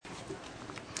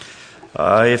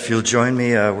If you'll join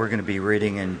me, we're going to be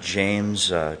reading in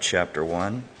James chapter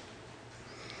 1.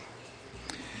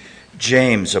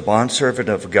 James, a bondservant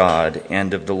of God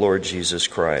and of the Lord Jesus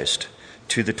Christ,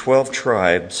 to the 12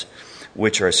 tribes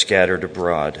which are scattered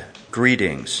abroad,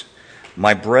 greetings.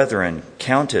 My brethren,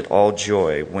 count it all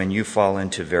joy when you fall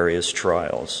into various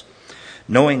trials,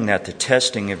 knowing that the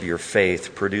testing of your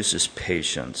faith produces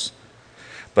patience.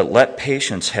 But let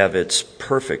patience have its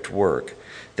perfect work,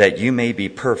 that you may be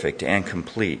perfect and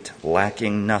complete,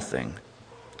 lacking nothing.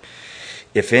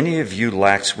 If any of you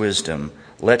lacks wisdom,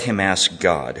 let him ask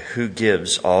God, who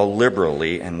gives all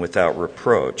liberally and without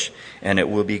reproach, and it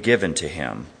will be given to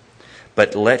him.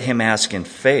 But let him ask in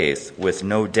faith with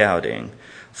no doubting,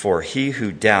 for he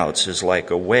who doubts is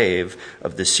like a wave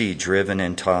of the sea driven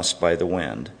and tossed by the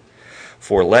wind.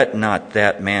 For let not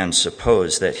that man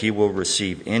suppose that he will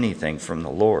receive anything from the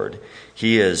Lord.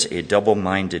 He is a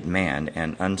double-minded man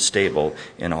and unstable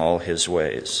in all his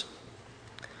ways.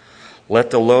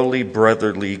 Let the lowly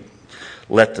brother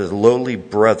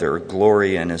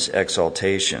glory in his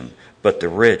exaltation, but the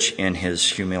rich in his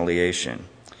humiliation,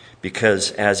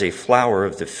 because as a flower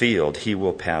of the field he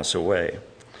will pass away.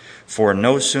 For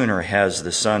no sooner has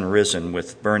the sun risen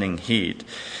with burning heat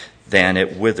than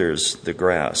it withers the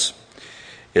grass.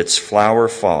 Its flower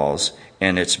falls,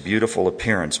 and its beautiful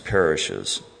appearance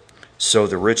perishes. So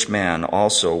the rich man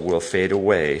also will fade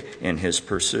away in his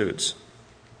pursuits.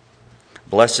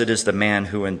 Blessed is the man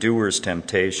who endures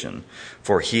temptation,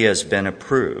 for he has been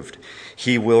approved.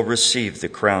 He will receive the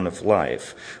crown of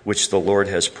life, which the Lord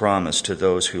has promised to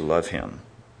those who love him.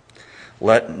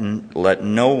 Let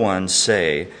no one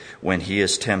say when he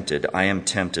is tempted, I am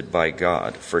tempted by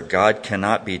God. For God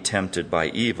cannot be tempted by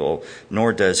evil,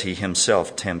 nor does he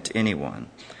himself tempt anyone.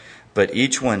 But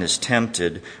each one is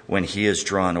tempted when he is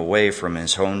drawn away from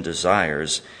his own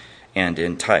desires and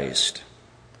enticed.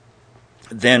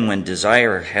 Then when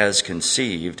desire has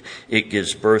conceived, it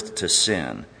gives birth to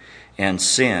sin. And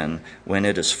sin, when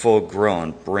it is full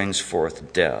grown, brings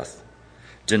forth death.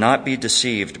 Do not be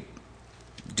deceived,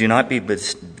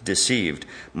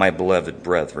 my beloved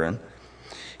brethren.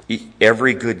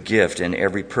 Every good gift and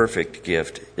every perfect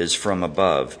gift is from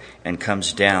above and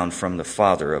comes down from the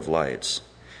Father of lights,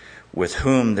 with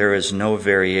whom there is no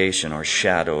variation or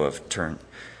shadow of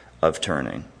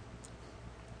turning.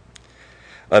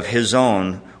 Of his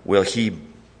own will he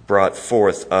brought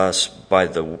forth us by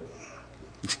the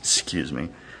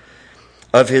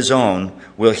Of his own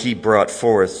will he brought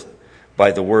forth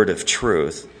by the word of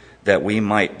truth, that we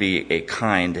might be a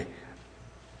kind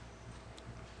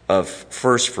of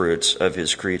firstfruits of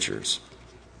his creatures.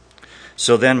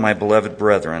 So then, my beloved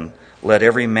brethren, let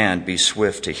every man be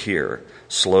swift to hear,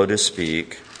 slow to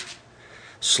speak,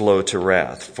 slow to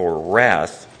wrath. For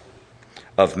wrath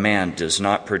of man does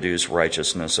not produce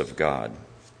righteousness of God.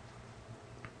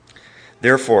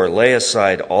 Therefore, lay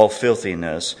aside all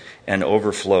filthiness and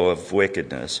overflow of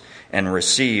wickedness, and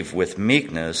receive with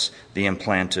meekness the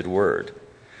implanted word,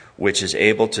 which is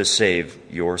able to save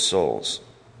your souls.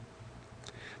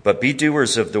 But be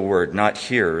doers of the word, not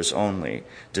hearers only,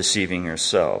 deceiving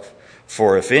yourself.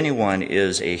 For if anyone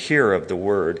is a hearer of the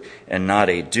word and not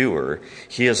a doer,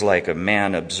 he is like a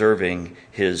man observing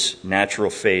his natural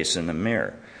face in the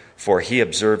mirror. For he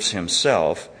observes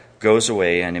himself, goes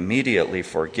away, and immediately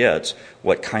forgets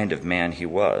what kind of man he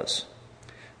was.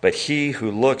 But he who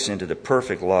looks into the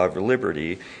perfect law of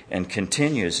liberty and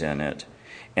continues in it,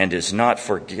 and is not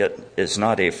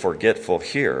a forgetful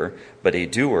hearer, but a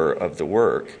doer of the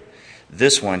work,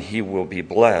 this one he will be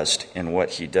blessed in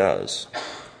what he does.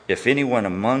 If anyone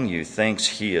among you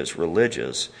thinks he is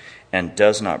religious and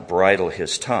does not bridle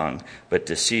his tongue, but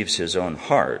deceives his own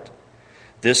heart,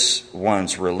 this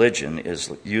one's religion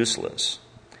is useless.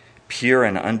 Pure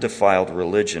and undefiled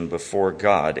religion before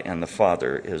God and the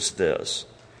Father is this: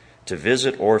 to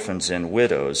visit orphans and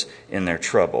widows in their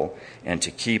trouble, and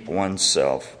to keep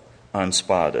oneself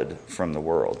unspotted from the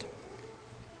world.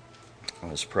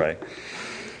 Let's pray.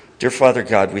 Dear Father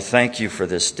God, we thank you for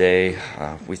this day.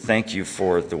 We thank you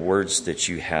for the words that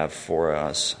you have for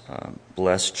us.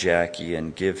 Bless Jackie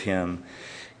and give him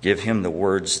the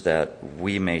words that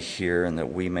we may hear and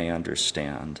that we may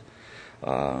understand.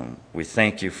 We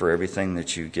thank you for everything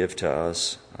that you give to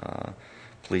us.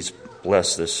 Please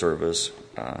bless this service.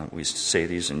 We say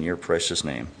these in your precious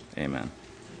name. Amen.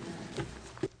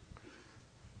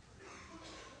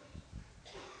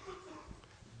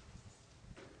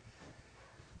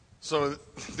 So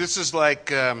this is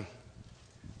like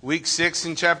week 6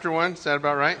 in chapter 1. Is that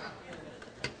about right?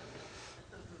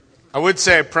 I would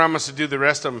say I promise to do the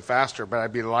rest of them faster, but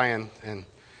I'd be lying, and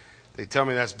they tell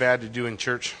me that's bad to do in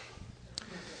church.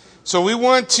 So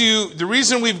the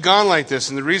reason we've gone like this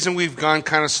and the reason we've gone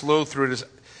kind of slow through it is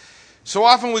so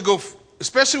often we go,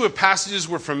 especially with passages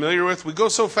we're familiar with, we go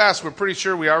so fast we're pretty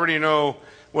sure we already know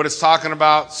what it's talking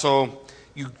about. So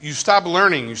you stop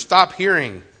learning, you stop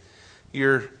hearing.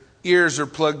 Your ears are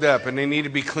plugged up and they need to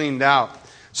be cleaned out.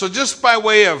 So just by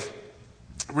way of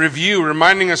review,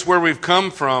 reminding us where we've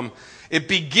come from, it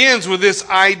begins with this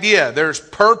idea. There's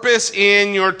purpose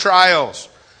in your trials.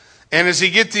 And as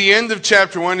you get to the end of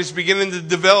chapter 1, he's beginning to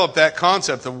develop that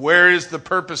concept of where is the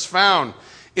purpose found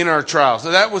in our trials.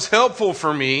 So that was helpful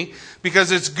for me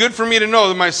because it's good for me to know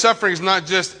that my suffering is not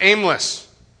just aimless.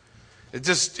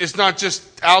 It's not just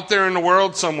out there in the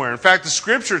world somewhere. In fact, the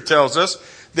scripture tells us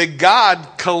that God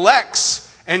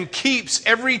collects and keeps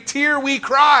every tear we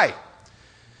cry.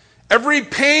 Every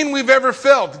pain we've ever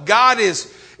felt, God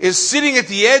is sitting at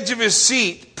the edge of his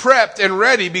seat, prepped and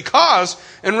ready, because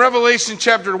in Revelation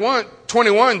chapter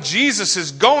 21, Jesus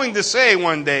is going to say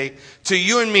one day to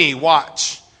you and me,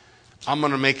 watch, I'm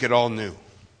going to make it all new.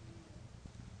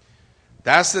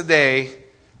 That's the day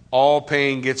all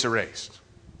pain gets erased.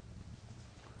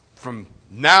 From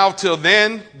now till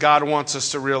then, God wants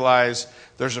us to realize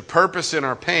there's a purpose in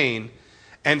our pain.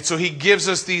 And so he gives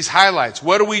us these highlights.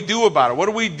 What do we do about it? What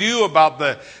do we do about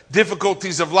the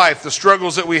difficulties of life, the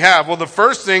struggles that we have? Well, the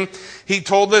first thing he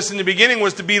told us in the beginning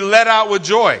was to be led out with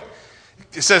joy.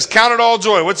 It says, count it all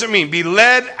joy. What's it mean? Be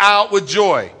led out with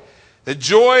joy. The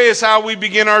joy is how we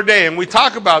begin our day. And we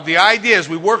talk about the ideas.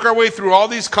 We work our way through all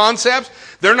these concepts.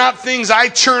 They're not things I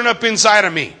churn up inside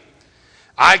of me.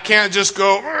 I can't just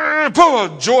go,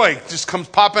 boom, joy just comes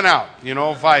popping out. You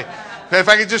know, if I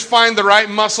could just find the right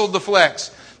muscle to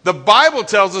flex. The Bible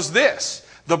tells us this.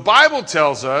 The Bible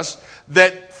tells us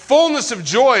that fullness of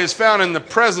joy is found in the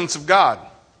presence of God.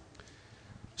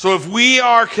 So if we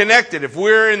are connected, if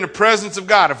we're in the presence of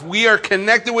God, if we are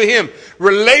connected with him,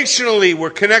 relationally we're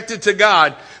connected to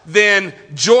God, then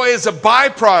joy is a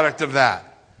byproduct of that.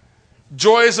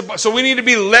 So we need to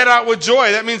be led out with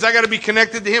joy. That means I got to be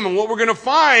connected to him. And what we're going to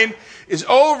find is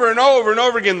over and over and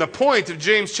over again, the point of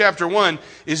James chapter 1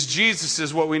 is Jesus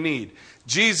is what we need.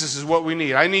 Jesus is what we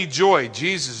need. I need joy.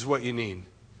 Jesus is what you need.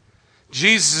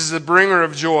 Jesus is the bringer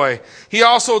of joy. He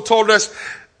also told us,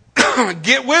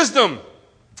 get wisdom.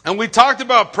 And we talked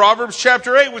about Proverbs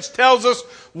chapter 8, which tells us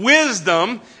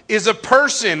wisdom is a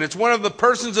person. It's one of the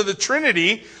persons of the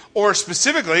Trinity, or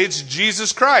specifically, it's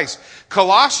Jesus Christ.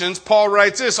 Colossians, Paul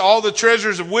writes this, all the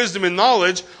treasures of wisdom and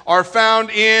knowledge are found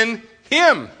in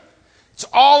him. It's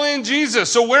all in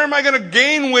Jesus. So where am I going to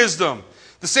gain wisdom?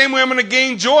 The same way I'm going to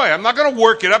gain joy. I'm not going to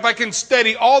work it up. I can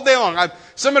study all day long.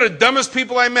 Some of the dumbest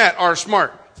people I met are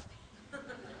smart.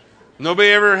 Nobody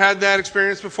ever had that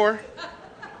experience before?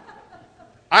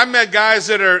 I met guys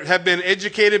that have been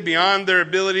educated beyond their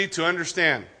ability to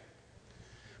understand.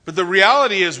 But the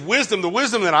reality is wisdom, the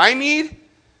wisdom that I need,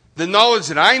 the knowledge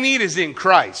that I need is in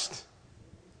Christ.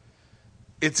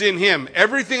 It's in him.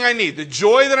 Everything I need, the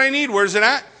joy that I need, where's it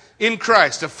at? In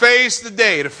Christ. To face the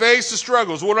day, to face the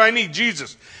struggles. What do I need?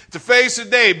 Jesus. To face the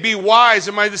day, be wise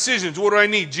in my decisions. What do I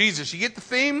need? Jesus. You get the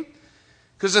theme?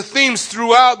 Because the theme's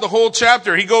throughout the whole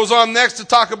chapter. He goes on next to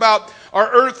talk about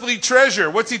our earthly treasure.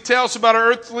 What's he tell us about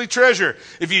our earthly treasure?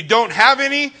 If you don't have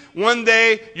any, one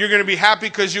day you're going to be happy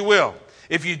because you will.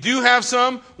 If you do have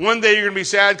some, one day you're going to be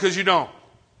sad because you don't.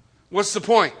 What's the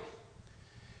point?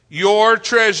 Your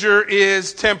treasure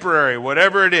is temporary,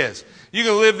 whatever it is. You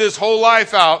can live this whole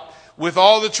life out with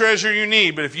all the treasure you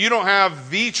need, but if you don't have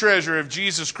the treasure of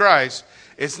Jesus Christ,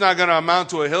 it's not going to amount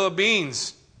to a hill of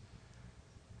beans.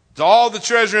 It's all the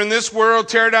treasure in this world.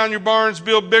 Tear down your barns,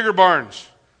 build bigger barns.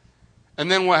 And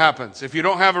then what happens? If you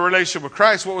don't have a relationship with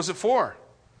Christ, what was it for?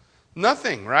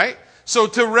 Nothing, right? So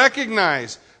to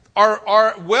recognize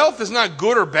our wealth is not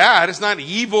good or bad. It's not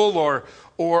evil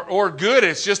or good.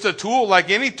 It's just a tool, like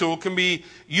any tool can be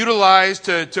utilized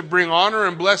to bring honor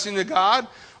and blessing to God.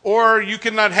 Or you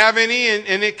cannot have any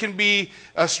and it can be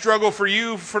a struggle for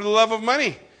you for the love of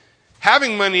money.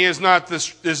 Having money is not the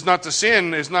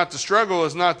sin, is not the struggle,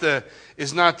 is not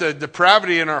the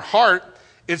depravity in our heart.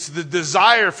 It's the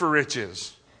desire for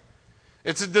riches.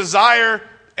 It's a desire,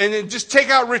 and then just take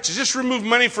out riches. Just remove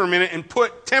money for a minute and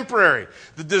put temporary.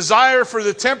 The desire for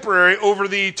the temporary over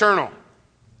the eternal.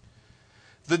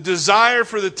 The desire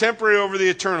for the temporary over the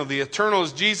eternal. The eternal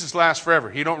is Jesus lasts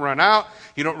forever. You don't run out.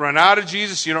 You don't run out of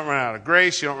Jesus. You don't run out of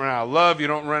grace. You don't run out of love. You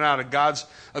don't run out of God's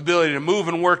ability to move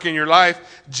and work in your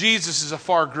life. Jesus is a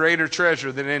far greater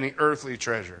treasure than any earthly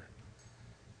treasure.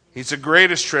 He's the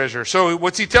greatest treasure. So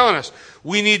what's he telling us?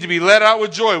 We need to be led out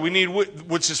with joy. We need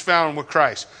which is found with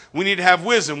Christ. We need to have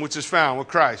wisdom, which is found with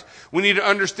Christ. We need to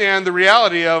understand the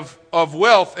reality of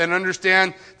wealth and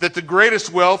understand that the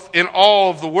greatest wealth in all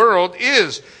of the world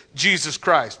is Jesus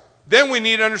Christ. Then we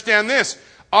need to understand this.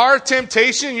 Our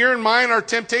temptation, your and mine, our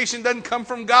temptation doesn't come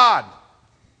from God.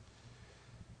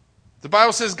 The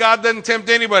Bible says God doesn't tempt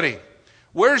anybody.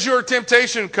 Where's your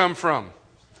temptation come from?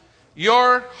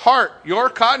 Your heart, your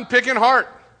cotton-picking heart,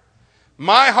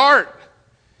 my heart.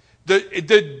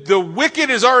 The wicked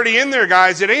is already in there,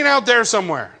 guys. It ain't out there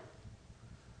somewhere.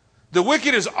 The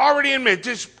wicked is already in me.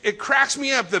 It cracks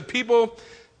me up. The people,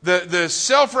 the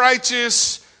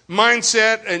self-righteous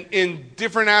mindset in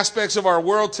different aspects of our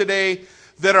world today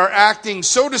that are acting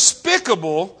so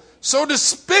despicably,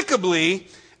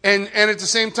 and at the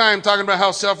same time talking about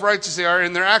how self-righteous they are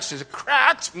in their actions. It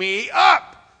cracks me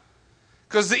up.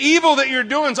 Because the evil that you're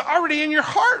doing is already in your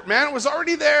heart, man. It was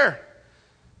already there.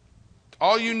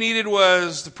 All you needed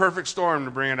was the perfect storm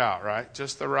to bring it out, right?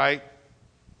 Just the right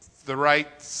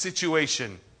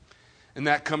situation. And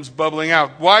that comes bubbling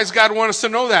out. Why does God want us to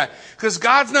know that? Because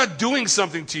God's not doing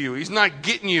something to you. He's not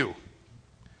getting you.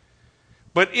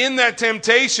 But in that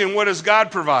temptation, what does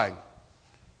God provide?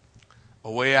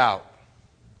 A way out.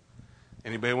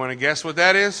 Anybody want to guess what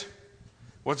that is?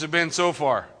 What's it been so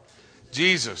far?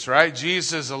 Jesus, right?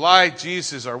 Jesus is the light.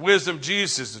 Jesus is our wisdom.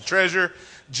 Jesus is the treasure.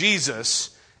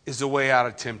 Jesus is the way out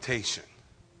of temptation.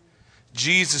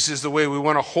 Jesus is the way we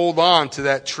want to hold on to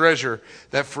that treasure,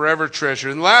 that forever treasure.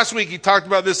 And last week he talked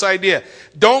about this idea.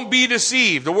 Don't be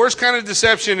deceived. The worst kind of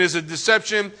deception is a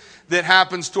deception that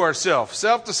happens to ourselves.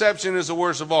 Self-deception is the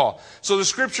worst of all. So the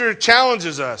scripture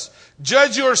challenges us.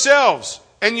 Judge yourselves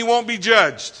and you won't be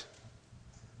judged.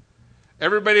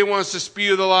 Everybody wants to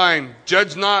spew the line,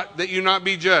 judge not that you not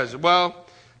be judged. Well,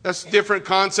 that's a different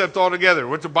concept altogether.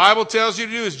 What the Bible tells you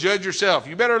to do is judge yourself.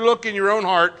 You better look in your own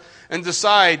heart and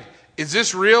decide, is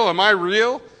this real? Am I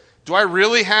real? Do I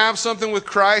really have something with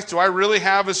Christ? Do I really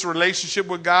have this relationship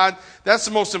with God? That's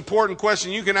the most important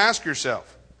question you can ask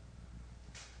yourself.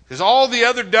 Because all the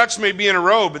other ducks may be in a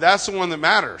row, but that's the one that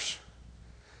matters.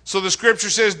 So the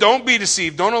scripture says, don't be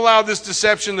deceived. Don't allow this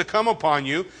deception to come upon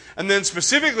you. And then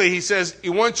specifically, he says, he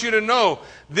wants you to know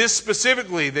this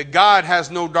specifically, that God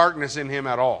has no darkness in him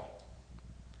at all.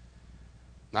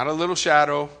 Not a little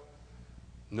shadow.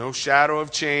 No shadow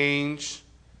of change.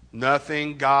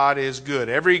 Nothing. God is good.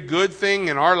 Every good thing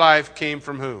in our life came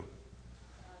from who?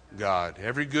 God.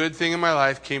 Every good thing in my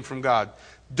life came from God.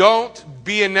 Don't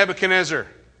be a Nebuchadnezzar.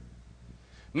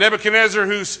 Nebuchadnezzar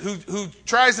who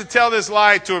tries to tell this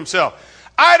lie to himself.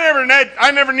 I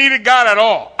never needed God at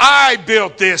all. I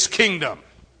built this kingdom.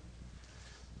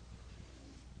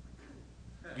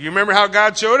 You remember how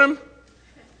God showed him?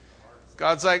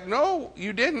 God's like, no,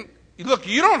 you didn't. Look,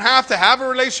 you don't have to have a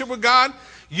relationship with God.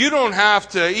 You don't have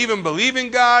to even believe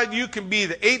in God. You can be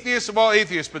the atheist of all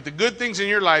atheists, but the good things in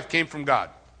your life came from God.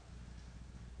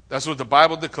 That's what the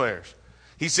Bible declares.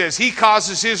 He says he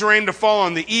causes his rain to fall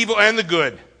on the evil and the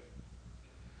good.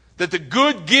 That the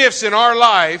good gifts in our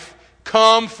life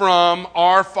come from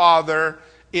our Father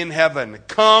in heaven. It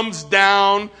comes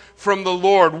down from the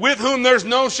Lord, with whom there's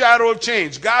no shadow of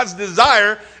change. God's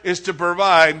desire is to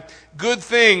provide good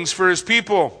things for his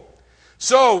people.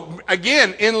 So,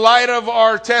 again, in light of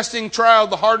our testing trial,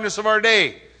 the hardness of our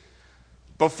day,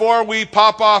 before we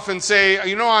pop off and say,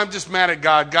 I'm just mad at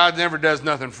God. God never does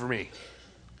nothing for me.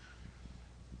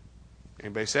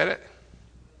 Anybody said it?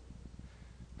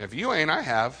 If you ain't, I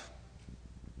have.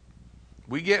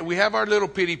 We have our little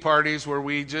pity parties where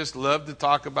we just love to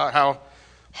talk about how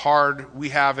hard we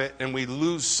have it, and we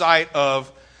lose sight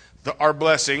of our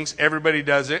blessings. Everybody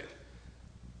does it.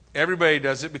 Everybody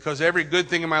does it because every good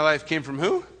thing in my life came from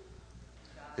who?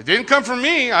 It didn't come from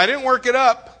me. I didn't work it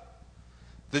up.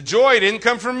 The joy didn't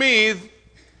come from me.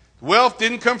 Wealth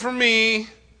didn't come from me.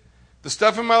 The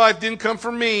stuff in my life didn't come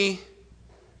from me.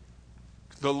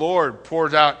 The Lord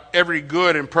pours out every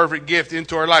good and perfect gift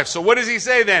into our life. So what does he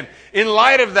say then? In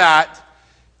light of that,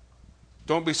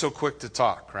 don't be so quick to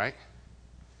talk, right?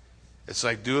 It's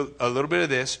like do a little bit of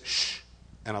this,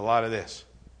 and a lot of this.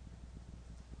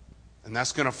 And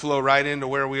that's going to flow right into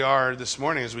where we are this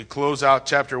morning as we close out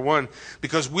chapter 1.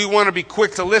 Because we want to be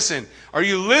quick to listen. Are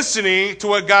you listening to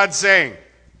what God's saying?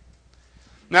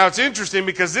 Now it's interesting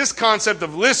because this concept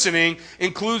of listening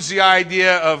includes the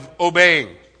idea of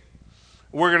obeying.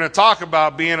 We're going to talk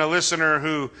about being a listener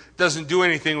who doesn't do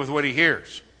anything with what he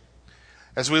hears.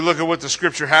 As we look at what the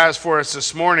Scripture has for us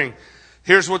this morning,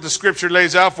 here's what the Scripture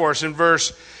lays out for us in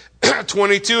verse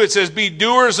 22, it says, be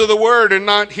doers of the word and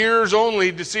not hearers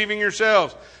only, deceiving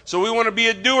yourselves. So we want to be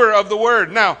a doer of the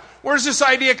word. Now, where does this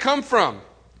idea come from?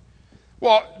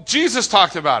 Well, Jesus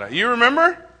talked about it. You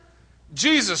remember?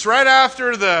 Jesus, right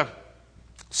after the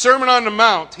Sermon on the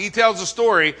Mount, he tells a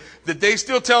story that they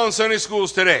still tell in Sunday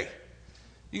schools today.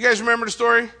 You guys remember the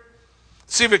story?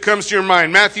 See if it comes to your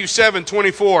mind. Matthew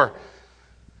 7:24.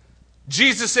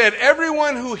 Jesus said,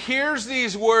 everyone who hears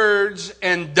these words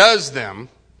and does them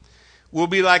will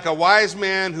be like a wise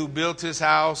man who built his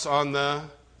house on the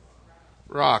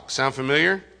rock. Sound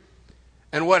familiar?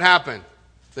 And what happened?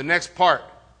 The next part.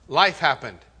 Life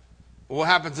happened. What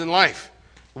happens in life?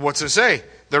 What's it say?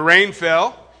 The rain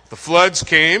fell, the floods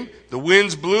came, the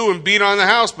winds blew and beat on the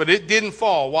house, but it didn't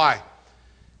fall. Why?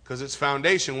 Because its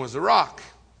foundation was the rock.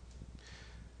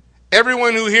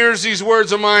 Everyone who hears these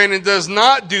words of mine and does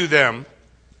not do them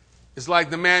is like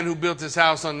the man who built his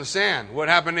house on the sand. What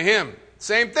happened to him?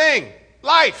 Same thing.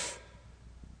 Life.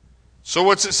 So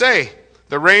what's it say?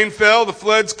 The rain fell, the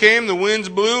floods came, the winds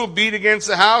blew, beat against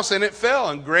the house, and it fell,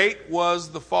 and great was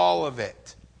the fall of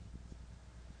it.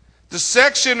 The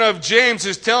section of James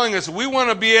is telling us we want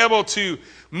to be able to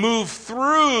move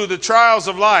through the trials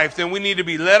of life, then we need to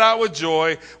be led out with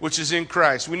joy, which is in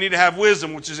Christ. We need to have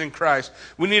wisdom, which is in Christ.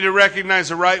 We need to recognize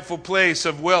the rightful place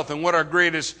of wealth and what our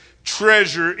greatest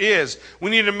treasure is. We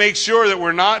need to make sure that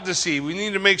we're not deceived. We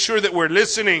need to make sure that we're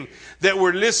listening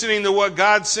to what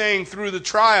God's saying through the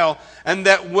trial, and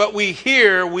that what we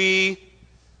hear, we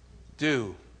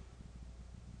do.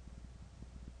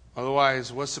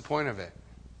 Otherwise, what's the point of it?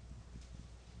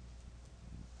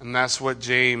 And that's what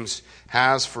James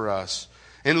has for us.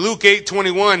 In Luke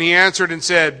 8:21, he answered and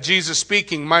said, Jesus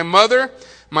speaking, my mother,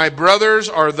 my brothers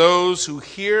are those who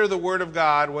hear the word of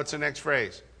God. What's the next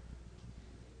phrase?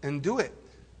 And do it.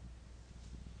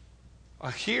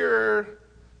 A hearer,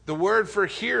 the word for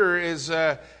hearer is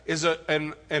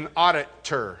an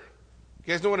auditor.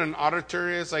 You guys know what an auditor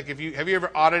is? Like have you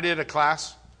ever audited a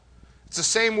class? It's the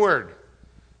same word.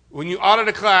 When you audit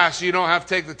a class, you don't have to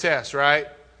take the test, right?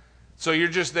 So you're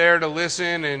just there to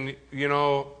listen, and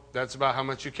that's about how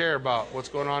much you care about what's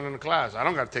going on in the class. I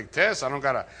don't got to take tests. I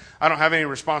don't have any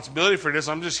responsibility for this.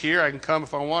 I'm just here. I can come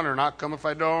if I want or not come if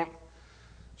I don't.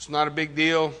 It's not a big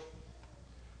deal.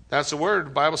 That's the word.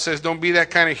 The Bible says don't be that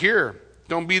kind of hearer.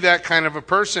 Don't be that kind of a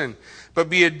person, but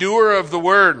be a doer of the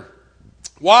word.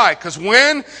 Why? Because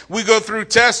when we go through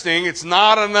testing, it's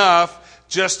not enough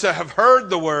just to have heard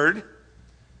the word,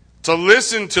 to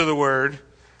listen to the word.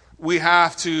 We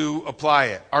have to apply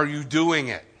it. Are you doing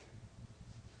it?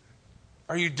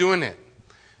 Are you doing it?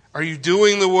 Are you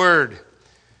doing the word?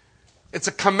 It's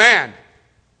a command.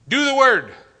 Do the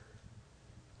word.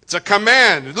 It's a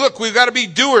command. Look, we've got to be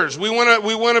doers. We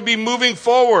want to be moving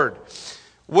forward.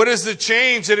 What is the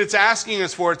change that it's asking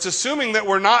us for? It's assuming that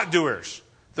we're not doers,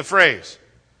 the phrase.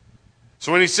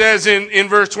 So when he says in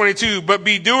verse 22, but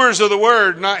be doers of the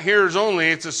word, not hearers only,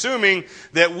 it's assuming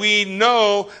that we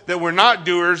know that we're not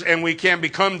doers and we can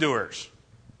become doers.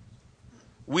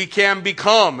 We can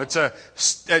become. It's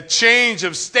a change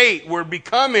of state. We're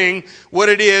becoming what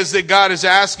it is that God is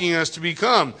asking us to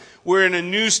become. We're in a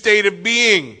new state of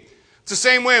being. It's the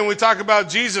same way when we talk about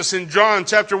Jesus in John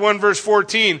chapter 1 verse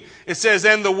 14. It says,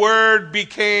 and the word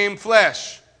became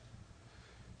flesh.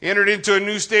 He entered into a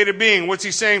new state of being. What's he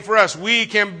saying for us? We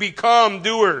can become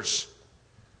doers.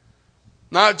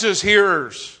 Not just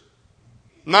hearers.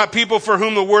 Not people for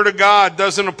whom the word of God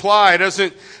doesn't apply,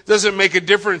 doesn't make a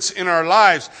difference in our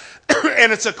lives.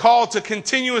 And it's a call to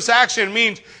continuous action. It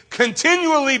means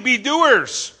continually be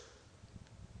doers.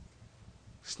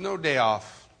 There's no day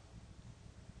off.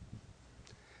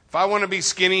 If I want to be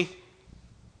skinny,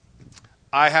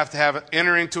 I have to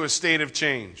enter into a state of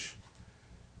change.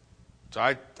 So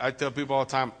I tell people all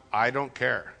the time, I don't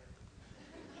care.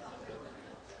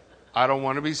 I don't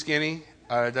want to be skinny.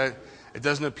 It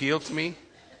doesn't appeal to me.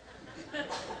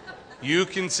 You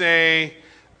can say,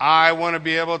 I want to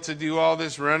be able to do all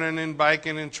this running and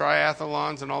biking and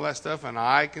triathlons and all that stuff. And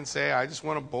I can say, I just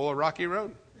want to bowl a rocky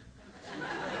road.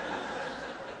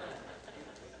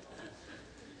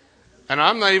 And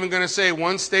I'm not even going to say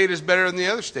one state is better than the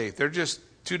other state. They're just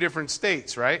two different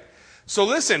states, right? So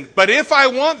listen, but if I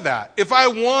want that, if I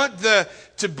want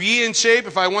to be in shape,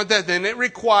 if I want that, then it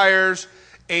requires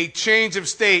a change of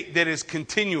state that is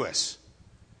continuous.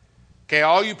 Okay,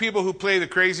 all you people who play the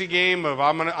crazy game of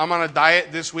I'm on a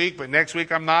diet this week, but next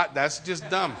week I'm not, that's just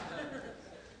dumb.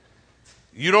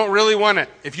 You don't really want it.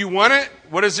 If you want it,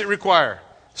 what does it require?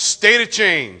 State of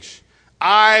change.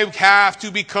 I have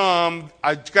to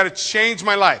I've got to change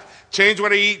my life. Change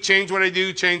what I eat, change what I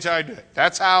do, change how I do it.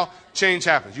 That's how change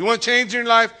happens. You want change in your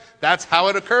life? That's how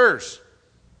it occurs.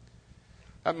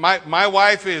 My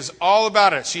wife is all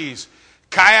about it. She's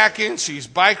kayaking, she's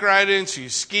bike riding,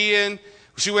 she's skiing.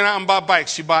 She went out and bought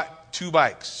bikes. She bought 2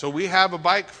 bikes. So we have a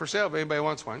bike for sale if anybody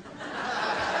wants one.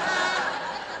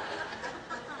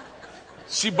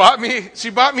 She bought me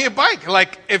a bike.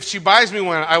 Like, if she buys me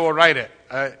one, I will ride it.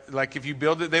 Like, if you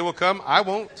build it, they will come. I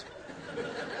won't.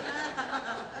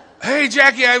 Hey,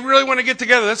 Jackie, I really want to get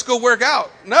together. Let's go work out.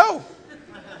 No,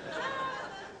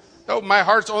 my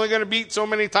heart's only going to beat so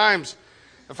many times.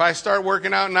 If I start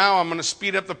working out now, I'm going to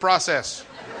speed up the process.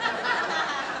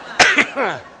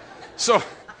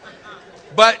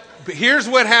 But here's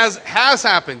what has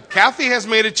happened. Kathy has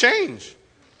made a change.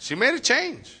 She made a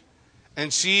change.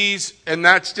 And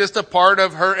that's just a part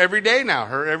of her everyday now.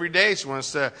 Her everyday, she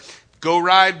wants to go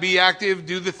ride, be active,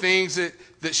 do the things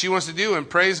that she wants to do. And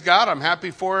praise God, I'm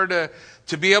happy for her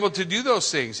to be able to do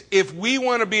those things. If we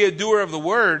want to be a doer of the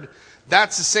word,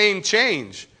 that's the same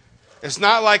change. It's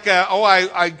not like,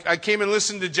 I came and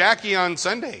listened to Jackie on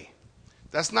Sunday.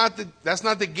 That's not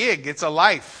the gig. It's a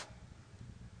life.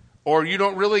 Or you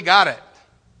don't really got it.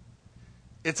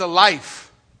 It's a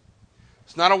life.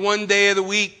 It's not a one day of the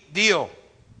week deal.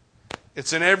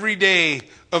 It's an every day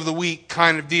of the week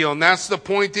kind of deal. And that's the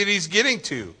point that he's getting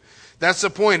to. That's the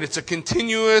point. It's a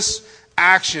continuous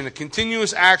action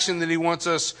that he wants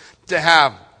us to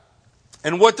have.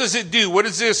 And what does it do? What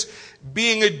does this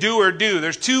being a doer do?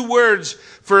 There's 2 words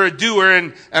for a doer,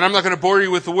 and I'm not going to bore you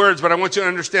with the words, but I want you to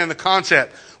understand the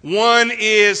concept. One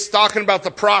is talking about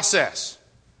the process.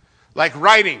 Like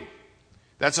writing.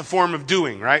 That's a form of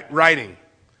doing, right? Writing.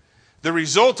 The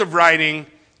result of writing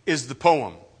is the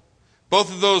poem.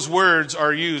 Both of those words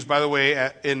are used, by the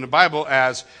way, in the Bible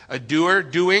as a doer,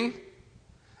 doing,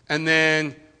 and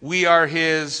then we are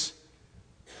his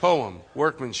poem,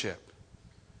 workmanship.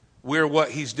 We're what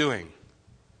he's doing.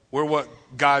 We're what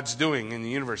God's doing in the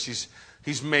universe.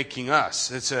 He's making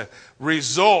us. It's a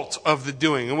result of the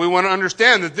doing. And we want to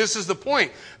understand that this is the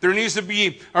point. There needs to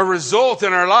be a result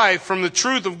in our life from the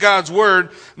truth of God's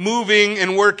word moving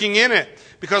and working in it.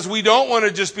 Because we don't want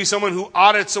to just be someone who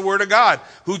audits the word of God,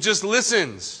 who just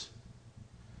listens.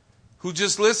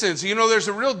 You know, there's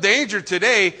a real danger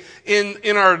today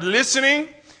in our listening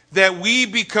that we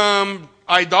become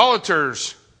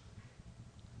idolaters.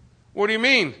 What do you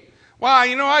mean? Well,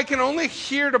 you know, I can only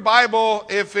hear the Bible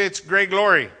if it's Greg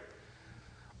Laurie.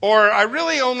 Or I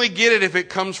really only get it if it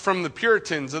comes from the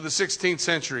Puritans of the 16th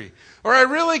century. Or I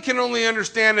really can only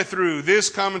understand it through this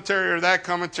commentary or that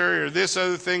commentary or this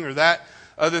other thing or that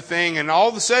other thing. And all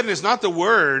of a sudden it's not the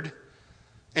word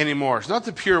anymore. It's not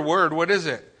the pure word. What is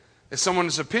it? It's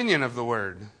someone's opinion of the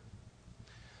word.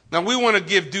 Now, we want to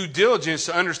give due diligence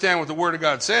to understand what the Word of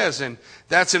God says, and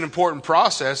that's an important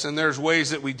process, and there's ways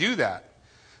that we do that.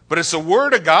 But it's the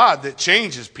Word of God that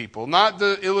changes people, not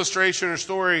the illustration or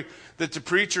story that the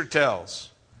preacher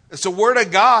tells. It's the Word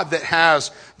of God that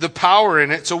has the power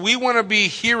in it, so we want to be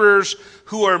hearers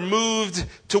who are moved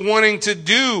to wanting to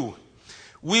do.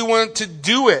 We want to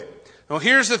do it. Now,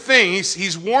 here's the thing.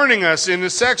 He's warning us in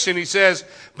this section. He says,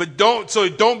 but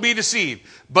don't be deceived,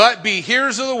 but be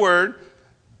hearers of the Word,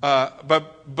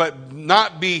 but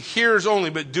not be hearers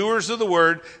only, but doers of the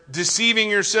word, deceiving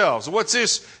yourselves. What's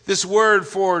this word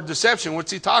for deception?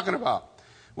 What's he talking about?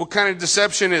 What kind of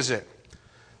deception is it?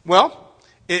 Well,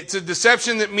 it's a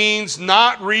deception that means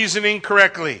not reasoning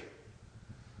correctly.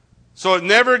 So it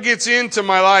never gets into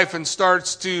my life and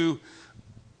starts to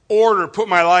put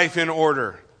my life in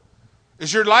order.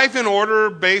 Is your life in order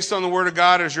based on the Word of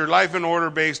God? Or is your life in order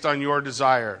based on your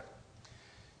desire?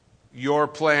 Your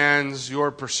plans,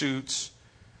 your pursuits.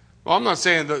 Well, I'm not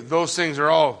saying that those things are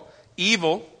all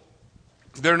evil.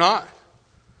 They're not.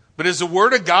 But is the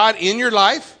Word of God in your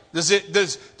life? Does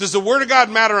the Word of God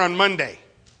matter on Monday?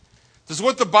 Does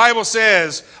what the Bible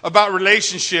says about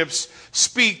relationships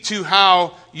speak to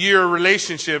how your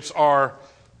relationships are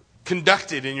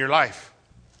conducted in your life?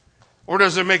 Or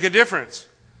does it make a difference?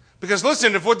 Because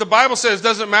listen, if what the Bible says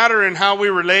doesn't matter in how we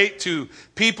relate to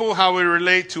people, how we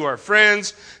relate to our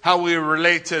friends, how we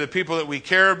relate to the people that we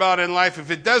care about in life, if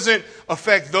it doesn't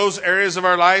affect those areas of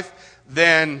our life,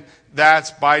 then that's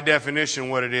by definition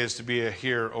what it is to be a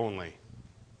hearer only.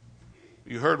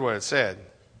 You heard what it said,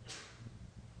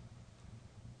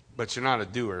 but you're not a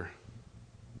doer.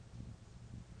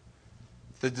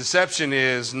 The deception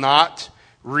is not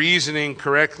reasoning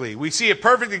correctly. We see a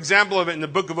perfect example of it in the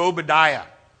book of Obadiah.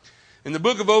 In the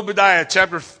book of Obadiah,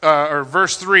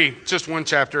 verse 3, just one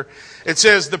chapter, it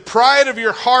says, "The pride of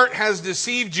your heart has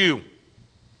deceived you.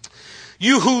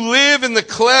 You who live in the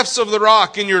clefts of the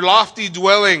rock, in your lofty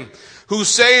dwelling, who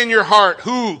say in your heart,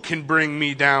 who can bring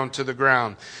me down to the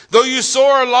ground? Though you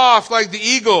soar aloft like the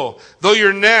eagle, though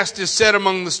your nest is set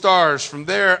among the stars, from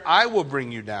there I will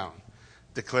bring you down,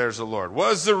 declares the Lord. What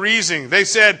was the reasoning? They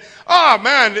said, oh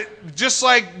man, just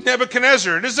like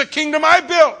Nebuchadnezzar, it is a kingdom I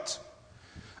built.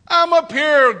 I'm up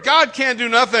here. God can't do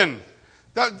nothing.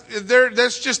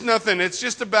 That's just nothing. It's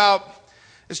just about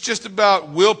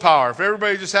willpower. If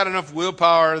everybody just had enough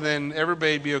willpower, then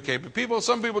everybody would be okay. But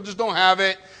some people just don't have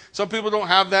it. Some people don't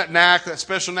have that knack, that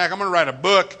special knack. I'm going to write a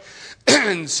book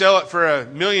and sell it for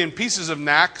 1 million pieces of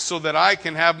knack so that I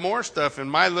can have more stuff in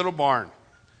my little barn.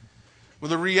 Well,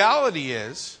 the reality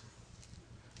is,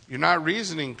 you're not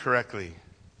reasoning correctly.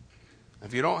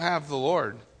 If you don't have the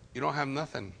Lord, you don't have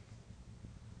nothing.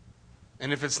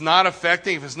 And if it's not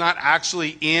affecting, if it's not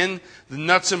actually in the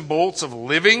nuts and bolts of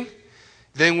living,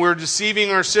 then we're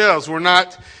deceiving ourselves. We're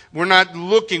not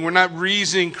looking, we're not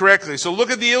reasoning correctly. So look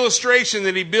at the illustration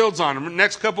that he builds on.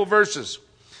 Next couple verses.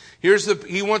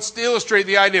 He wants to illustrate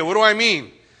the idea. What do I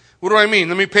mean?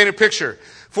 Let me paint a picture.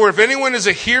 For if anyone is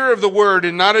a hearer of the word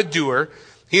and not a doer,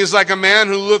 he is like a man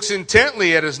who looks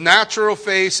intently at his natural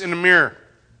face in a mirror.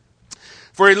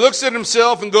 For he looks at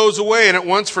himself and goes away and at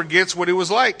once forgets what he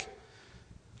was like.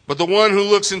 But the one who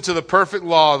looks into the perfect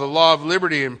law, the law of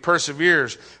liberty, and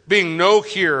perseveres, being no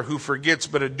hearer who forgets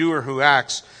but a doer who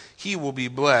acts, he will be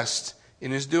blessed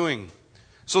in his doing.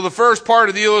 So the first part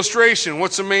of the illustration,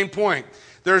 what's the main point?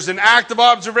 There's an act of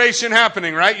observation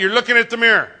happening, right? You're looking at the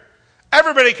mirror.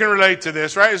 Everybody can relate to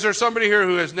this, right? Is there somebody here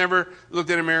who has never looked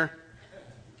in a mirror?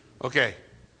 Okay.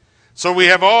 So we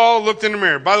have all looked in the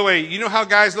mirror. By the way, you know how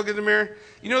guys look in the mirror?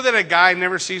 You know that a guy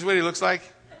never sees what he looks like?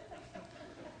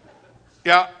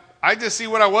 Yeah, I just see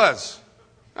what I was.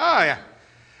 Oh, yeah.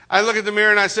 I look at the mirror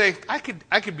and I say, I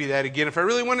could be that again if I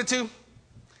really wanted to.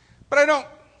 But I don't.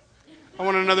 I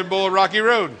want another bowl of Rocky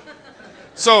Road.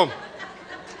 So,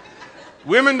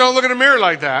 women don't look in a mirror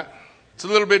like that. It's a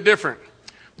little bit different.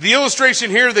 The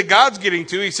illustration here that God's getting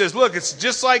to, he says, look, it's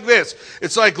just like this.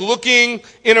 It's like looking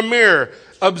in a mirror,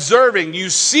 observing.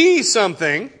 You see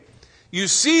something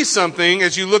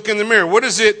as you look in the mirror. What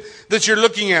is it that you're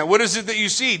looking at? What is it that you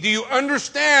see? Do you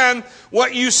understand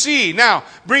what you see? Now,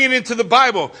 bring it into the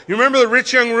Bible. You remember the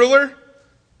rich young ruler?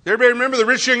 Everybody remember the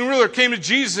rich young ruler came to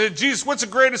Jesus and said, Jesus, what's the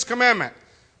greatest commandment?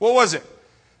 What was it?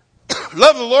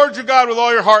 Love the Lord your God with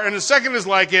all your heart. And the second is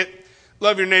like it,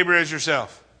 love your neighbor as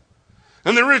yourself.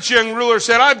 And the rich young ruler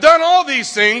said, I've done all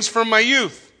these things from my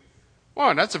youth.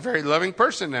 Well, that's a very loving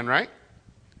person then, right?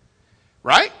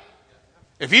 Right?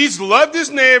 If he's loved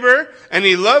his neighbor and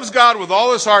he loves God with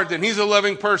all his heart, then he's a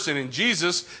loving person. And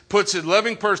Jesus puts his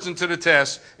loving person to the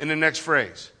test in the next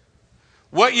phrase.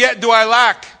 What yet do I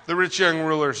lack? The rich young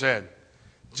ruler said.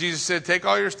 Jesus said, take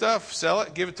all your stuff, sell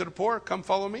it, give it to the poor, come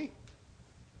follow me.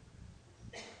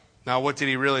 Now, what did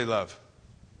he really love?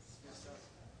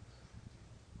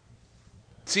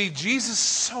 See, Jesus is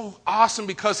so awesome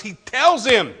because he tells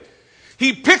him.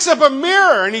 He picks up a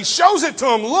mirror and he shows it to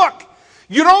him. Look,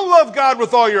 you don't love God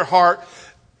with all your heart.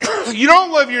 You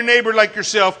don't love your neighbor like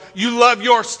yourself. You love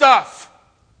your stuff.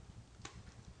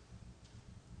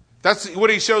 That's what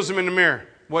he shows him in the mirror.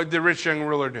 What did the rich young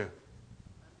ruler do?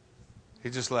 He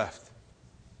just left.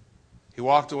 He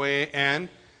walked away and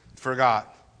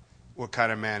forgot what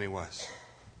kind of man he was.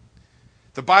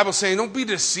 The Bible's saying, don't be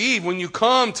deceived when you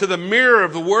come to the mirror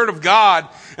of the Word of God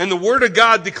and the Word of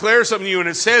God declares something to you and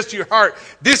it says to your heart,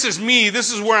 this is me,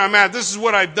 this is where I'm at, this is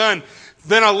what I've done.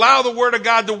 Then allow the Word of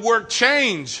God to work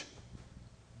change.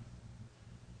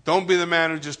 Don't be the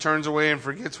man who just turns away and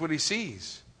forgets what he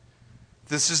sees.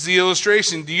 This is the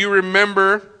illustration. Do you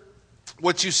remember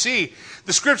what you see?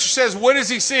 The Scripture says, what is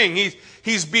he seeing?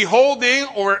 He's beholding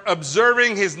or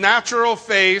observing his natural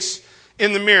face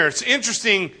in the mirror. It's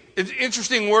interesting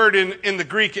word in the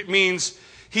Greek. It means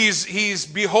he's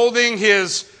beholding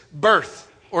his birth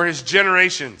or his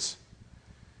generations.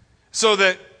 So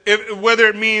that whether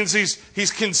it means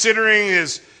he's considering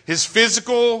his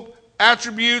physical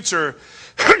attributes or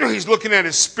he's looking at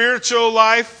his spiritual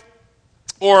life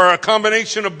or a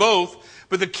combination of both.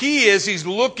 But the key is he's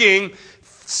looking,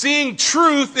 seeing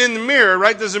truth in the mirror,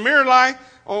 right? Does a mirror lie?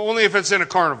 Only if it's in a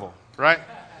carnival, right?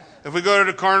 If we go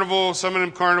to the carnival, some of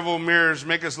them carnival mirrors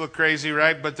make us look crazy,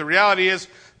 right? But the reality is,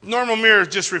 normal mirror is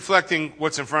just reflecting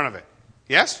what's in front of it.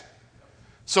 Yes?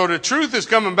 So the truth is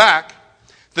coming back.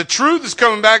 The truth is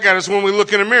coming back at us when we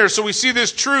look in a mirror. So we see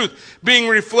this truth being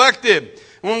reflected.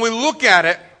 When we look at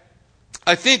it,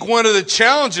 I think one of the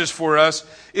challenges for us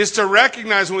is to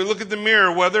recognize when we look at the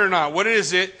mirror whether or not, what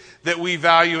is it that we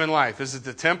value in life? Is it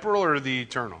the temporal or the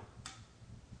eternal?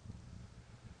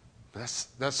 That's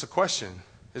the question.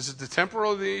 Is it the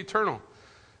temporal or the eternal?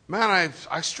 man,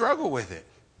 I struggle with it.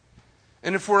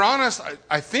 And if we're honest,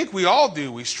 I think we all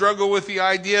do. We struggle with the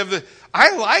idea of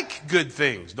I like good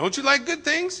things. Don't you like good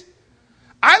things?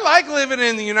 I like living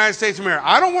in the United States of America.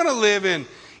 I don't want to live in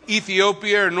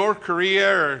Ethiopia or North Korea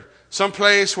or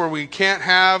someplace where we can't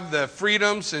have the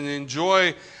freedoms and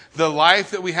enjoy the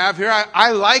life that we have here.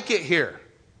 I like it here.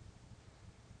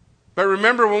 But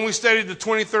remember when we studied the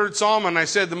 23rd Psalm and I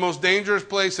said the most dangerous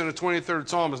place in the 23rd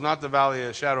Psalm is not the valley of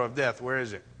the shadow of death. Where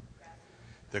is it?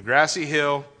 The grassy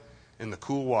hill and the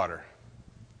cool water.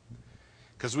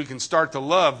 Because we can start to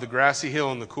love the grassy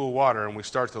hill and the cool water and we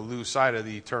start to lose sight of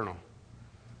the eternal.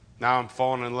 Now I'm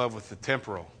falling in love with the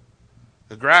temporal.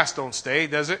 The grass don't stay,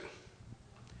 does it?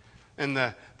 And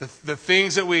the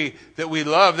things that we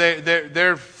love,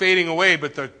 they're fading away.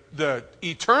 But the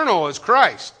eternal is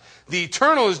Christ. The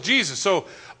eternal is Jesus. So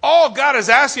all God is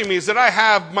asking me is that I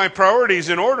have my priorities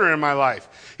in order in my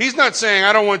life. He's not saying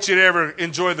I don't want you to ever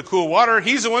enjoy the cool water.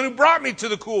 He's the one who brought me to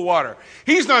the cool water.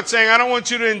 He's not saying I don't want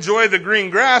you to enjoy the green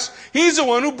grass. He's the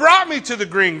one who brought me to the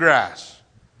green grass.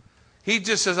 He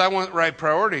just says I want right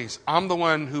priorities. I'm the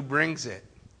one who brings it.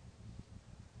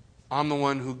 I'm the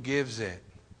one who gives it.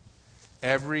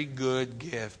 Every good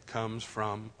gift comes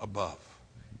from above.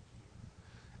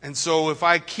 And so if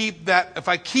I keep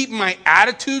my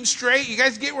attitude straight, you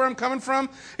guys get where I'm coming from?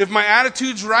 If my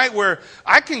attitude's right, where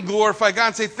I can glorify God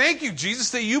and say, thank you,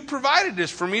 Jesus, that you provided this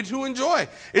for me to enjoy.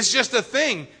 It's just a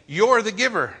thing. You're the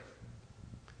giver.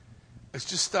 It's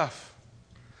just stuff.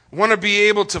 I want to be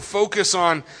able to focus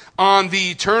on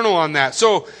the eternal on that.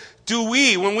 So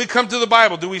when we come to the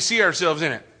Bible, do we see ourselves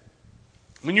in it?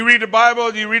 When you read the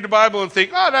Bible, do you read the Bible and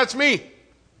think, oh, that's me?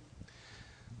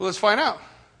 Well, let's find out.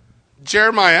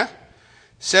 Jeremiah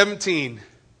 17,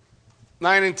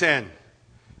 9 and 10.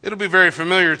 It'll be very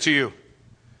familiar to you.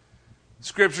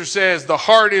 Scripture says, the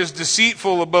heart is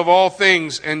deceitful above all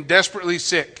things and desperately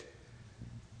sick.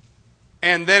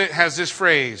 And then it has this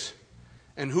phrase,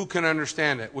 and who can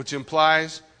understand it? Which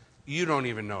implies you don't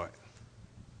even know it.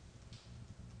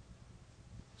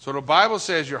 So the Bible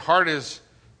says your heart is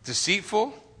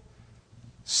deceitful,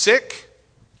 sick,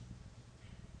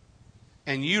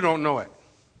 and you don't know it.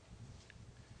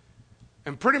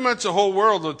 And pretty much the whole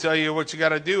world will tell you what you got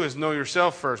to do is know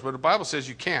yourself first. But the Bible says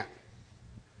you can't.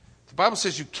 The Bible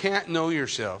says you can't know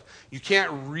yourself. You can't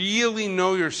really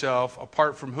know yourself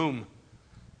apart from whom?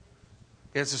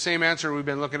 It's the same answer we've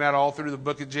been looking at all through the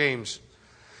book of James.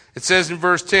 It says in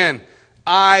verse 10,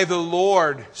 I, the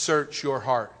Lord, search your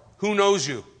heart. Who knows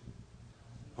you?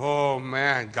 Oh,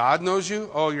 man, God knows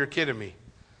you? Oh, you're kidding me.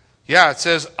 Yeah, it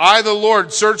says, I, the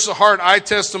Lord, search the heart, I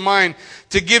test the mind,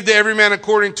 to give to every man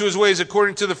according to his ways,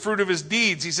 according to the fruit of his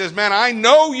deeds. He says, man, I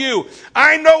know you.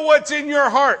 I know what's in your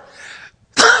heart.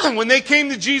 When they came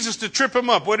to Jesus to trip him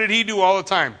up, what did he do all the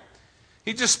time?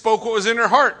 He just spoke what was in their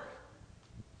heart.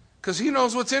 Because he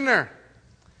knows what's in there.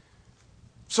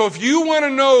 So if you want to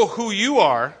know who you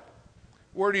are,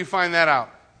 where do you find that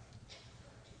out?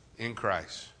 In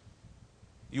Christ.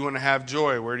 You want to have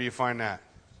joy, where do you find that?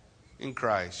 In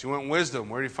Christ. You want wisdom,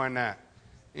 where do you find that?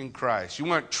 In Christ. You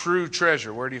want true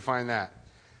treasure, where do you find that?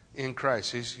 In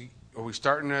Christ. Are we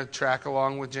starting to track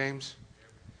along with James?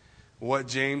 What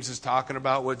James is talking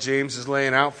about, what James is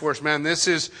laying out for us. Man, this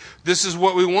is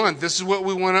what we want. This is what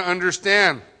we want to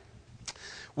understand.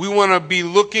 We want to be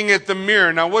looking at the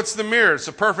mirror. Now, what's the mirror? It's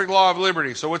the perfect law of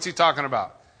liberty. So what's he talking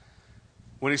about?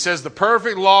 When he says the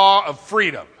perfect law of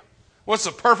freedom. What's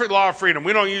the perfect law of freedom?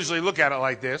 We don't usually look at it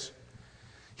like this.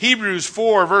 Hebrews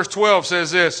 4 verse 12 says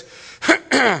this,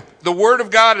 the word of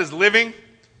God is living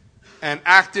and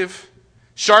active,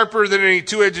 sharper than any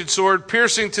two-edged sword,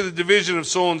 piercing to the division of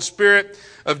soul and spirit,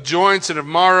 of joints and of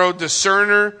marrow,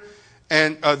 discerner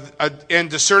and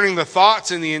discerning the thoughts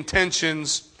and the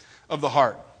intentions of the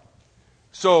heart.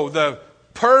 So the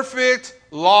perfect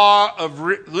law of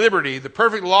liberty, the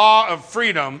perfect law of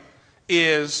freedom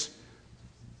is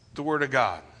the Word of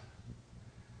God.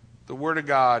 The Word of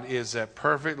God is that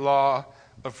perfect law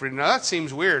of freedom. Now that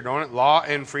seems weird, don't it? Law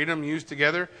and freedom used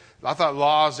together. I thought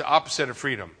law is the opposite of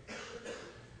freedom.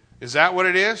 Is that what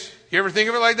it is? You ever think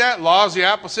of it like that? Law is the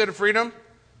opposite of freedom?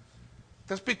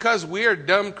 That's because we are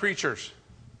dumb creatures.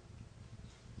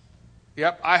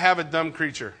 Yep, I have a dumb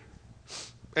creature.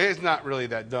 It's not really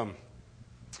that dumb.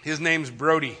 His name's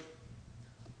Brody.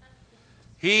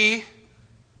 He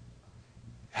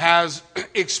has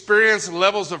experienced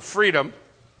levels of freedom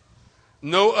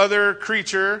no other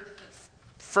creature,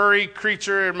 furry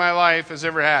creature in my life has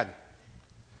ever had.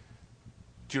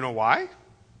 Do you know why?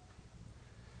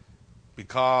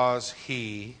 Because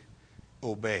he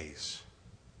obeys.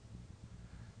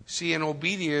 See, in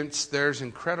obedience, there's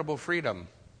incredible freedom.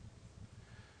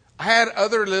 I had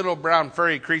other little brown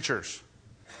furry creatures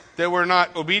that were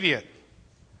not obedient.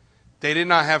 They did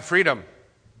not have freedom.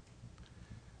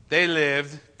 They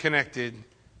lived connected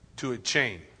to a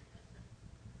chain.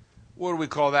 What do we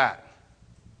call that?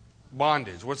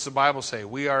 Bondage. What's the Bible say?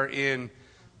 We are in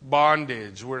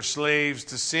bondage. We're slaves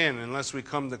to sin unless we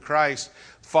come to Christ,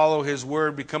 follow His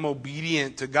word, become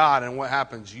obedient to God. And what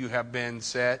happens? You have been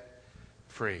set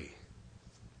free.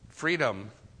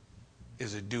 Freedom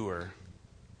is a doer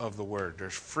of the word.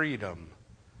 There's freedom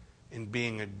in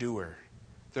being a doer.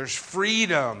 There's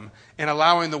freedom in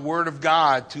allowing the word of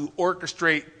God to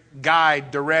orchestrate,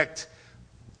 guide, direct,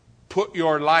 put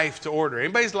your life to order.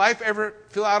 Anybody's life ever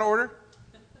feel out of order?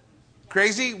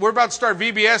 Crazy? We're about to start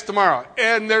VBS tomorrow,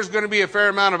 and there's going to be a fair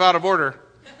amount of out of order.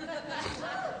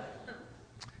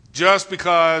 Just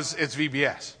because it's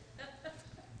VBS.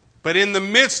 But in the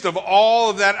midst of all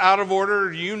of that out of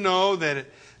order, you know that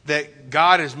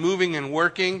God is moving and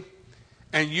working,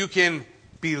 and you can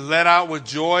be let out with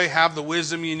joy, have the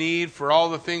wisdom you need for all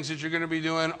the things that you're going to be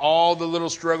doing. All the little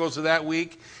struggles of that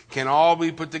week can all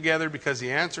be put together because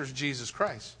the answer is Jesus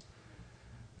Christ.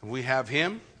 We have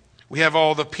Him. We have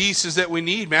all the pieces that we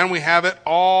need, man. We have it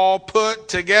all put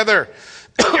together.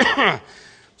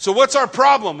 So what's our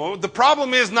problem? Well, the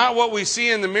problem is not what we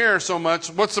see in the mirror so much.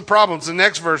 What's the problem? It's the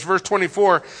next verse, verse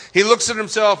 24. He looks at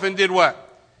himself and did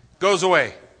what? Goes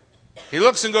away. He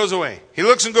looks and goes away. He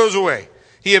looks and goes away.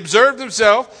 He observed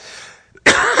himself,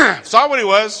 saw what he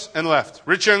was, and left.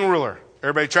 Rich young ruler.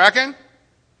 Everybody tracking?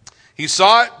 He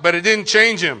saw it, but it didn't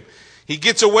change him. He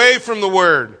gets away from the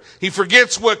word. He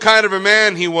forgets what kind of a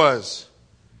man he was.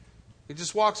 He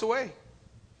just walks away.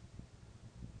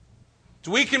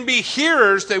 So we can be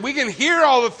hearers, that we can hear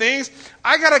all the things.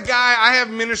 I got a guy I have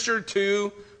ministered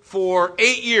to for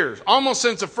 8 years, almost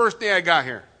since the first day I got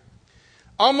here.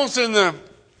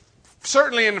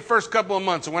 Certainly in the first couple of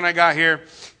months when I got here,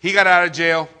 he got out of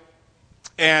jail.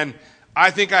 And I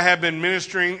think I have been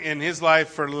ministering in his life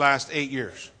for the last 8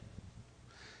 years.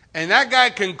 And that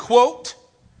guy can quote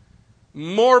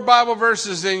more Bible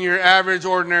verses than your average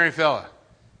ordinary fella.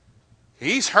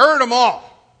 He's heard them all.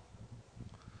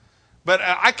 But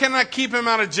I cannot keep him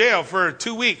out of jail for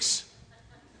 2 weeks.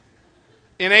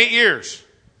 In 8 years.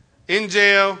 In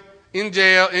jail, in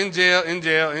jail, in jail, in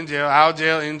jail, in jail, out of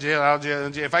jail, in jail, out of jail,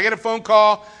 in jail. If I get a phone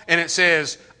call and it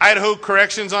says Idaho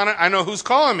Corrections on it, I know who's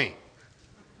calling me.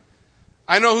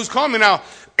 I know who's calling me. Now,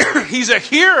 he's a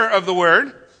hearer of the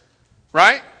word,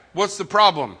 right? What's the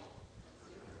problem?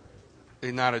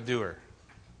 He's not a doer.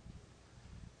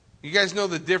 You guys know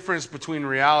the difference between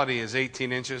reality is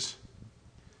 18 inches?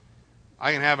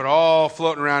 I can have it all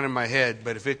floating around in my head,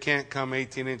 but if it can't come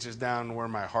 18 inches down where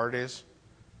my heart is,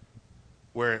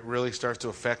 where it really starts to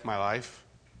affect my life,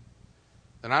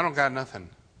 then I don't got nothing.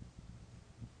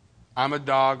 I'm a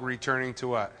dog returning to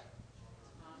what?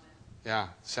 Yeah,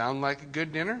 sound like a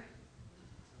good dinner?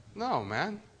 No,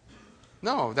 man.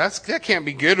 No, that can't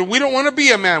be good. We don't want to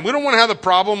be a man. We don't want to have the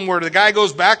problem where the guy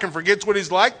goes back and forgets what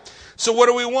he's like. So what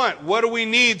do we want? What do we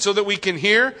need so that we can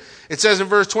hear? It says in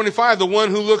verse 25, the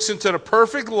one who looks into the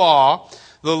perfect law,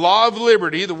 the law of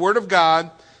liberty, the word of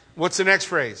God. What's the next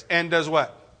phrase? And does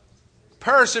what?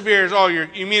 Perseveres. Oh,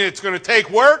 you mean it's going to take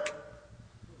work?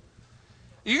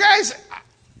 You guys,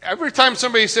 every time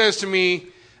somebody says to me,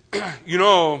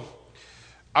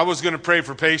 I was going to pray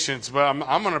for patience, but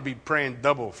I'm going to be praying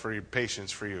double for your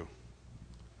patience for you.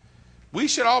 We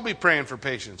should all be praying for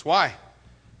patience. Why?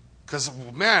 Because,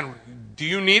 man, do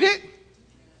you need it?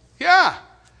 Yeah.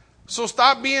 So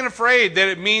stop being afraid that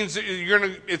it means that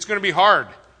it's going to be hard.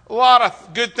 A lot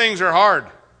of good things are hard.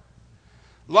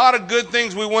 A lot of good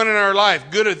things we want in our life,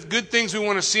 good things we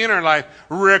want to see in our life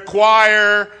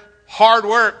require hard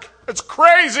work. It's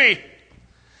crazy.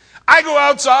 I go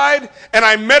outside and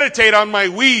I meditate on my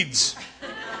weeds.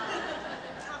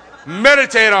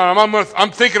 Meditate on them.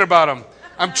 I'm thinking about them.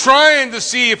 I'm trying to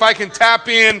see if I can tap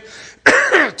in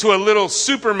to a little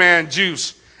Superman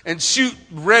juice and shoot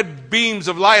red beams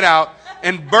of light out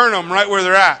and burn them right where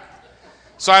they're at.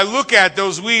 So I look at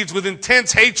those weeds with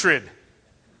intense hatred.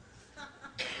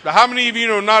 But how many of you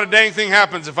know not a dang thing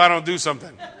happens if I don't do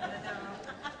something?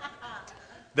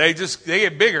 They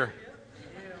get bigger.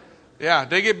 Yeah,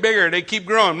 they get bigger. They keep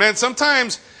growing. Man,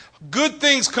 sometimes good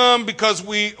things come because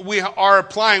we are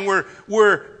applying.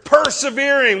 We're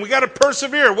persevering. We got to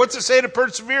persevere. What's it say to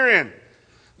persevere in?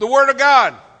 The Word of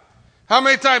God. How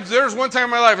many times? There's one time in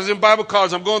my life, I was in Bible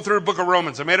college. I'm going through the book of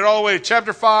Romans. I made it all the way to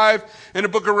chapter 5 in the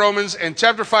book of Romans, and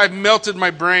chapter 5 melted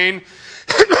my brain.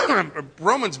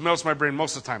 Romans melts my brain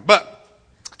most of the time, but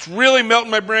it's really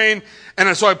melting my brain.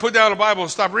 And so I put down the Bible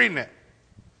and stopped reading it.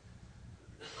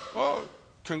 Well,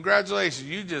 congratulations,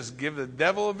 you just give the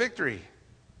devil a victory.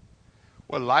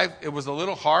 What, life, it was a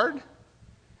little hard?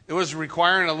 It was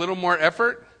requiring a little more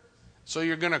effort? So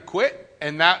you're going to quit?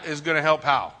 And that is going to help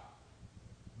how?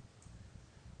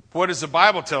 What does the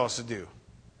Bible tell us to do?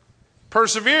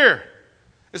 Persevere.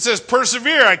 It says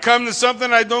persevere. I come to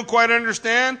something I don't quite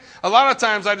understand. A lot of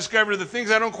times I discover the things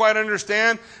I don't quite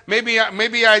understand. Maybe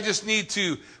I just need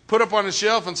to put up on the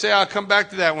shelf and say I'll come back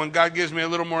to that when God gives me a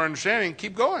little more understanding.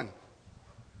 Keep going.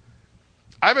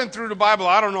 I've been through the Bible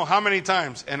I don't know how many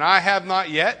times, and I have not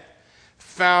yet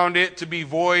found it to be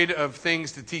void of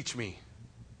things to teach me.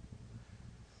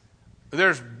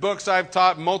 There's books I've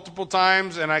taught multiple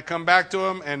times, and I come back to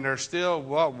them, and they're still,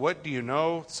 well, what do you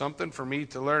know? Something for me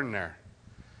to learn there.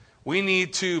 We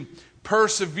need to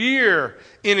persevere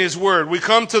in His Word. We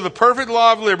come to the perfect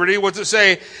law of liberty. What's it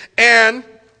say? And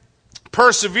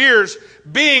perseveres,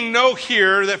 being no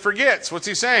hearer that forgets. What's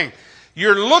he saying?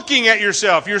 You're looking at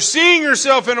yourself. You're seeing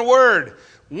yourself in a word.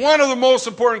 One of the most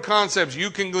important concepts you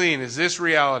can glean is this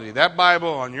reality. That Bible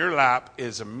on your lap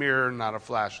is a mirror, not a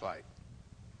flashlight.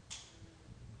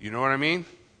 You know what I mean?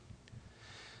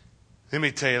 Let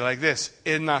me tell you like this.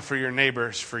 It's not for your neighbor,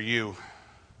 it's for you.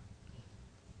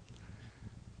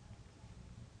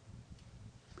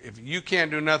 If you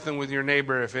can't do nothing with your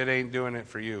neighbor if it ain't doing it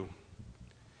for you.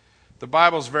 The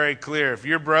Bible's very clear. If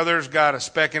your brother's got a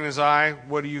speck in his eye,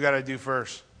 what do you got to do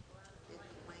first?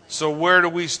 So where do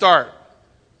we start?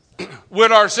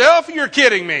 With ourselves? You're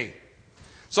kidding me.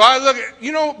 So I look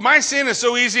at, my sin is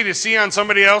so easy to see on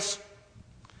somebody else.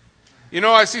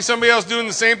 I see somebody else doing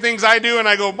the same things I do, and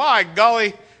I go, my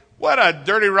golly, what a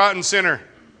dirty, rotten sinner.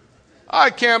 I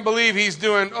can't believe he's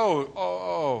doing,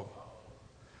 yeah,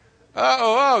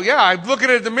 I'm looking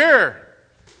at the mirror.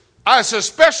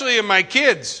 Especially in my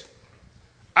kids.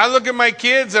 I look at my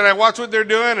kids and I watch what they're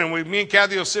doing, and me and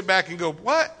Kathy will sit back and go,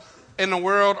 what in the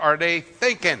world are they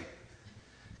thinking?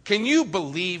 Can you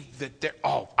believe that they're,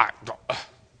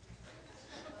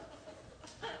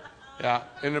 Yeah,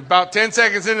 and about 10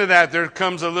 seconds into that, there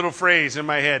comes a little phrase in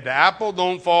my head. The apple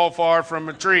don't fall far from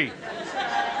a tree.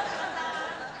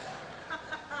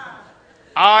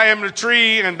 I am the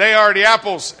tree and they are the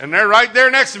apples, and they're right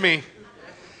there next to me.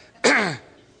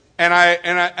 And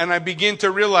I begin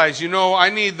to realize, I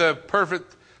need the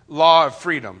perfect law of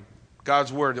freedom,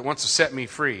 God's word that wants to set me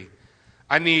free.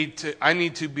 I need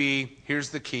to be, here's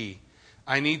the key,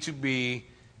 I need to be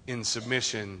in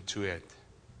submission to it.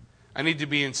 I need to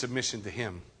be in submission to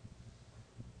Him.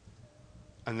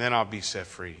 And then I'll be set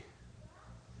free.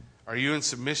 Are you in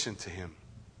submission to Him?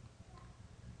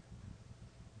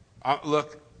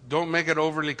 Look, don't make it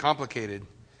overly complicated,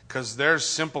 because there's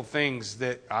simple things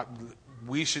that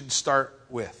we should start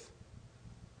with,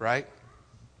 right?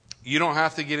 You don't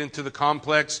have to get into the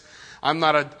complex. I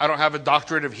don't have a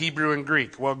doctorate of Hebrew and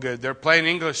Greek. Well, good. They're plain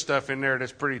English stuff in there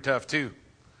that's pretty tough too,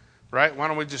 right? Why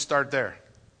don't we just start there?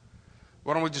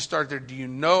 Why don't we just start there? Do you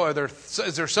know,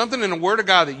 is there something in the Word of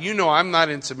God that I'm not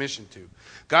in submission to?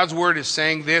 God's Word is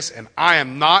saying this, and I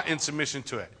am not in submission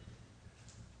to it.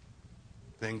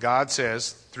 Then God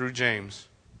says, through James,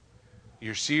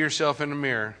 you see yourself in the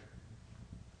mirror,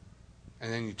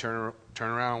 and then you turn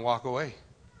around and walk away.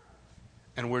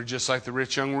 And we're just like the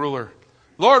rich young ruler.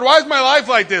 Lord, why is my life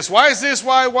like this? Why is this?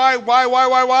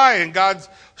 Why? And God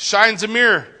shines a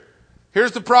mirror.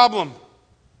 Here's the problem.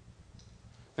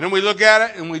 And then we look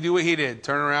at it and we do what He did.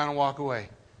 Turn around and walk away.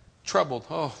 Troubled.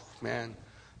 Oh, man.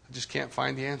 I just can't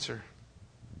find the answer.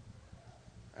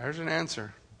 There's an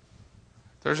answer.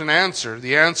 There's an answer.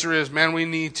 The answer is, man, we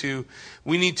need to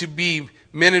be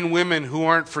men and women who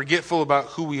aren't forgetful about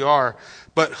who we are,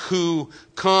 but who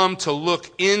come to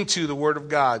look into the Word of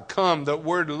God. The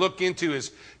word to look into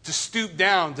is to stoop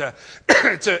down.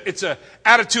 It's an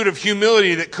attitude of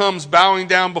humility that comes bowing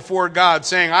down before God,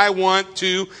 saying, I want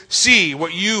to see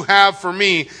what you have for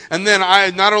me. And then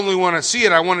I not only want to see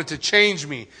it, I want it to change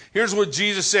me. Here's what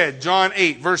Jesus said, John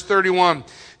 8, verse 31.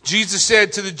 Jesus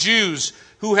said to the Jews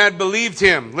who had believed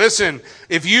Him, listen,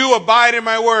 if you abide in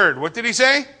my word, what did He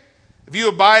say? If you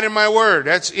abide in my word,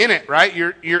 that's in it, right?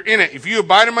 You're in it. If you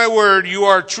abide in my word, you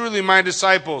are truly my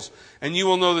disciples, and you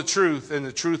will know the truth, and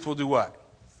the truth will do what?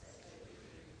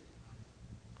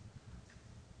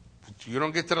 You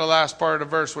don't get to the last part of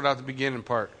the verse without the beginning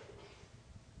part.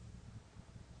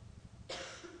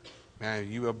 Man,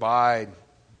 you abide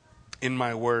in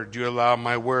my word. You allow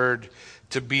my word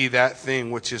to be that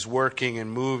thing which is working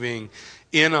and moving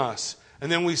in us.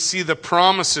 And then we see the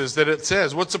promises that it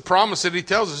says. What's the promise that He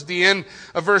tells us at the end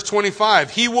of verse 25?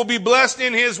 He will be blessed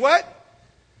in His what?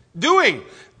 Doing.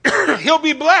 He'll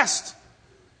be blessed.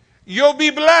 You'll be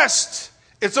blessed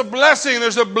It's a blessing.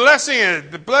 There's a blessing in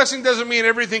it. The blessing doesn't mean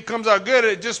everything comes out good.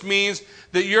 It just means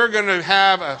that you're going to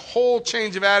have a whole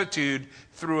change of attitude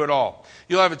through it all.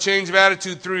 You'll have a change of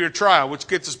attitude through your trial, which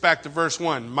gets us back to verse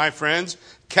 1. My friends,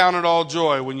 count it all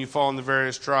joy when you fall into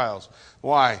various trials.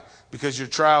 Why? Because your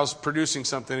trial's producing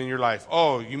something in your life.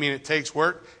 Oh, you mean it takes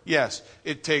work? Yes,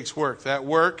 it takes work. That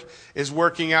work is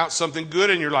working out something good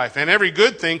in your life. And every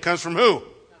good thing comes from who?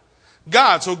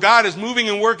 God. So God is moving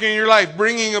and working in your life,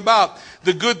 bringing about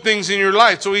the good things in your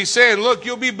life. So he's saying, look,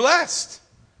 you'll be blessed.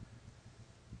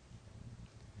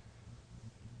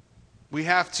 We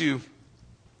have to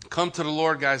come to the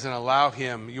Lord, guys, and allow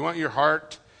him. You want your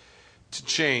heart to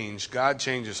change. God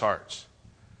changes hearts.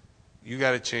 You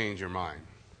got to change your mind.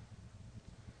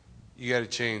 You got to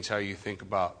change how you think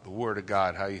about the Word of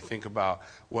God, how you think about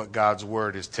what God's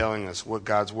Word is telling us, what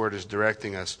God's Word is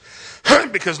directing us.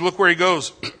 Because look where he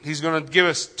goes. He's going to give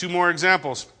us 2 more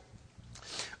examples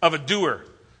of a doer.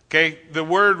 Okay? The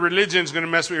word religion is going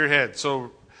to mess with your head.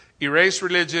 So erase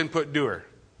religion, put doer.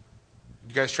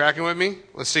 You guys tracking with me?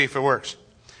 Let's see if it works.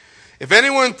 If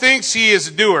anyone thinks he is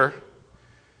a doer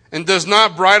and does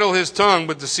not bridle his tongue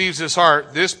but deceives his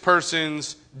heart, this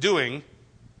person's doing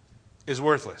is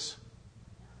worthless.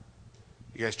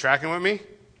 You guys tracking with me?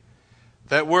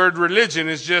 That word religion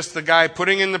is just the guy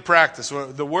putting into practice.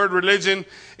 The word religion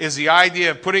is the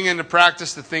idea of putting into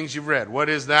practice the things you've read. What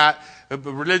is that?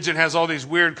 Religion has all these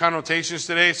weird connotations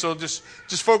today, so just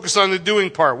focus on the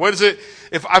doing part. What is it?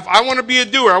 If I want to be a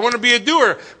doer, I want to be a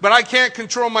doer, but I can't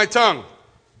control my tongue.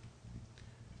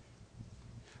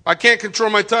 If I can't control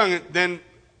my tongue, then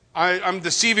I'm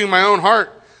deceiving my own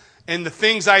heart, and the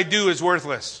things I do is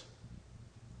worthless.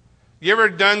 You ever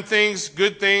done things,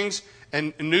 good things,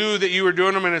 and knew that you were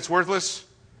doing them and it's worthless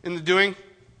in the doing?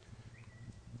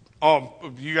 Oh,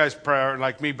 you guys probably aren't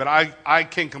like me, but I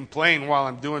can complain while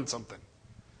I'm doing something.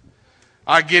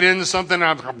 I get into something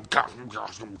and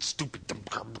I'm stupid.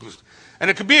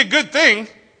 And it could be a good thing.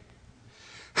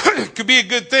 It could be a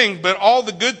good thing, but all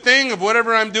the good thing of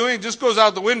whatever I'm doing just goes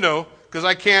out the window because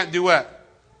I can't do what?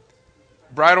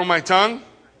 Bridle my tongue.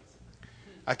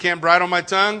 I can't bridle my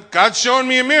tongue. God's showing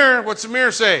me a mirror. What's the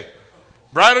mirror say?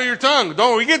 Bridle your tongue.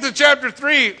 Don't we get to chapter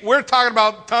 3, we're talking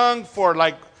about tongue for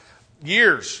like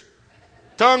years.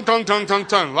 Tongue.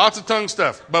 Lots of tongue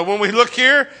stuff. But when we look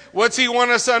here, what's he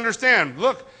want us to understand?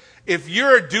 Look, if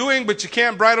you're doing but you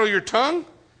can't bridle your tongue,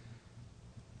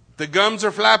 the gums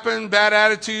are flapping, bad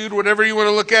attitude, whatever you want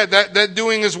to look at, that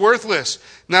doing is worthless.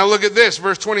 Now look at this,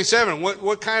 verse 27.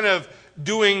 What kind of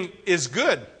doing is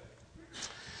good?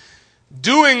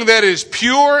 Doing that is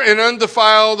pure and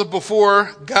undefiled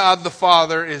before God the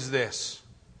Father is this: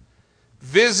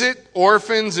 visit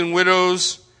orphans and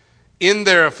widows in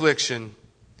their affliction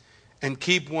and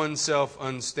keep oneself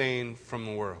unstained from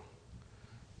the world.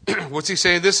 What's he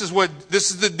saying? This is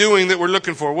the doing that we're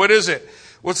looking for. What is it?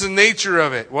 What's the nature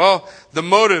of it? Well, the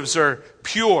motives are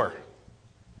pure,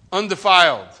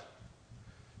 undefiled.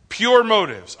 Pure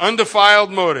motives,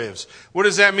 undefiled motives. What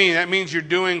does that mean? That means you're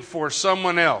doing for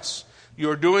someone else.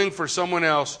 You're doing for someone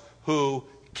else who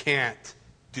can't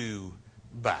do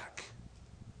back.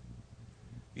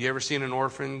 You ever seen an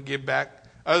orphan give back?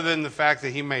 Other than the fact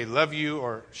that he may love you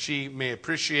or she may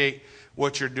appreciate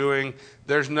what you're doing,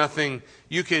 there's nothing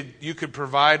you could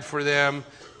provide for them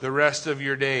the rest of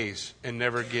your days and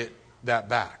never get that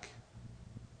back.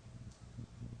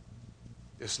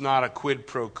 It's not a quid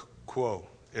pro quo.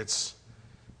 It's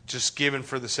just given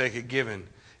for the sake of giving.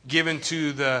 Given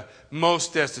to the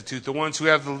most destitute, the ones who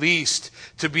have the least,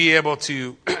 to be able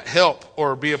to help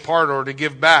or be a part or to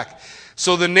give back.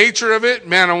 So the nature of it,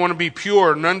 man, I want to be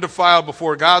pure and undefiled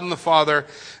before God and the Father,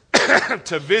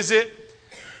 to visit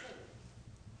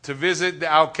the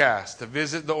outcast, to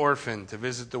visit the orphan, to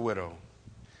visit the widow,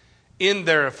 in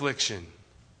their affliction,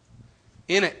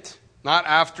 in it, not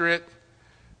after it,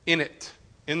 in it,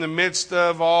 in the midst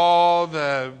of all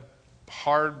the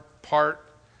hard part.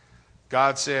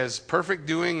 God says, perfect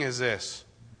doing is this.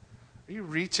 Are you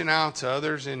reaching out to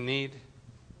others in need?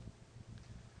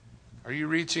 Are you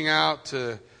reaching out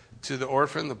to the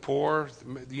orphan, the poor?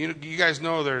 You guys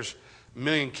know there's a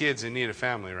million kids in need of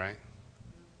family, right?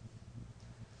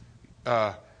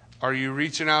 Are you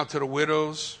reaching out to the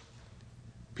widows?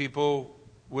 People,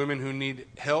 women who need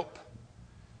help,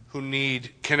 who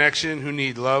need connection, who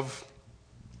need love?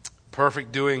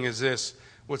 Perfect doing is this.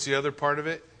 What's the other part of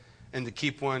it? And to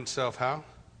keep oneself how?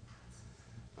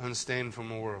 Unstained from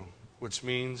the world. Which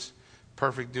means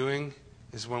perfect doing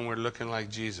is when we're looking like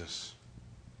Jesus.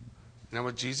 You know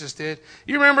what Jesus did?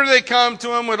 You remember they come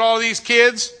to him with all these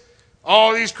kids?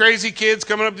 All these crazy kids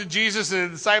coming up to Jesus, and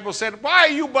the disciples said, why are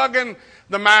you bugging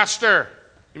the master?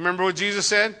 You remember what Jesus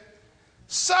said?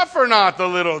 Suffer not the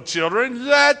little children,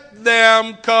 let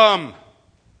them come.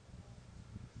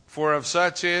 For of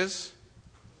such is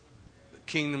the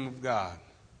kingdom of God.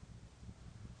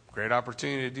 Great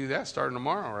opportunity to do that starting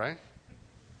tomorrow, right?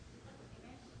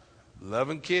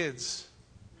 Loving kids.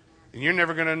 And you're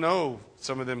never going to know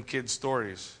some of them kids'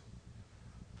 stories.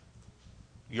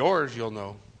 Yours you'll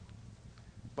know,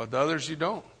 but the others you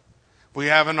don't. We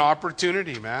have an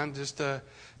opportunity, man, just to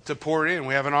pour it in.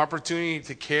 We have an opportunity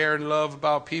to care and love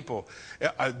about people.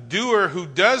 A doer who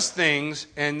does things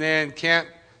and then can't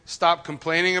stop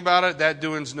complaining about it, that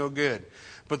doing's no good.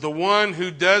 But the one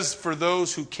who does for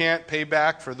those who can't pay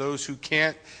back, for those who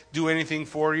can't do anything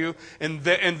for you. In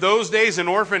those days, an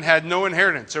orphan had no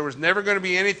inheritance. There was never going to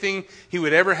be anything he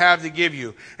would ever have to give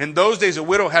you. In those days, a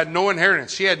widow had no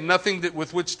inheritance. She had nothing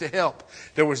with which to help.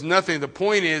 There was nothing. The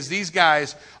point is, these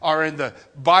guys are in the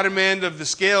bottom end of the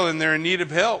scale and they're in need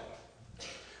of help.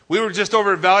 We were just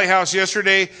over at Valley House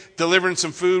yesterday delivering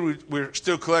some food. We're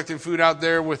still collecting food out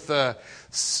there with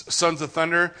Sons of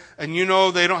Thunder. And you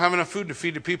know they don't have enough food to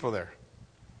feed the people there.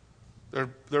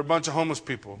 They're a bunch of homeless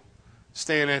people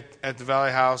staying at the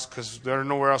Valley House because they're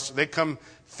nowhere else. They come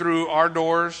through our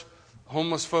doors,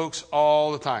 homeless folks,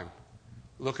 all the time,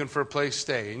 looking for a place to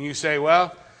stay. And you say,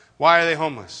 well, why are they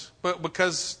homeless? But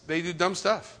because they do dumb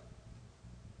stuff.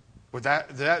 Would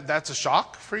that's a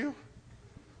shock for you?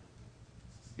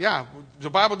 Yeah, the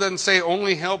Bible doesn't say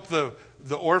only help the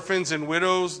orphans and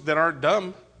widows that aren't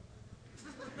dumb.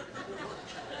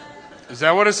 Is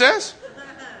that what it says?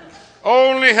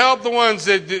 Only help the ones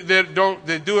that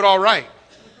do it all right.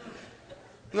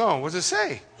 No, what does it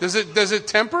say? Does it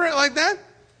temper it like that?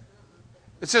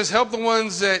 It says help the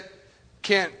ones that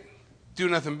can't do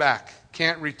nothing back,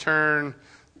 can't return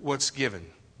what's given.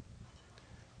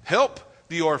 Help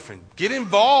the orphan. Get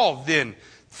involved in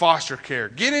foster care.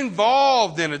 Get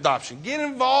involved in adoption. Get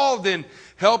involved in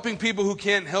helping people who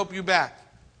can't help you back.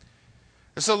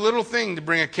 It's a little thing to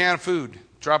bring a can of food,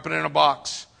 drop it in a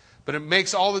box, but it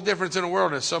makes all the difference in the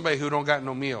world as somebody who don't got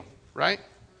no meal, right?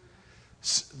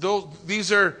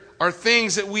 These are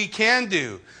things that we can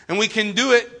do, and we can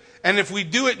do it. And if we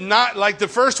do it not like the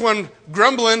first one,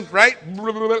 grumbling, right?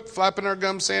 Flapping our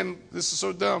gums saying, this is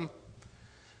so dumb.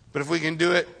 But if we can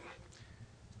do it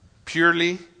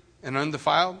purely and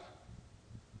undefiled,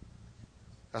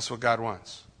 that's what God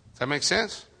wants. Does that make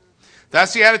sense?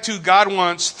 That's the attitude God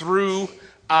wants through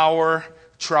our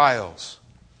trials.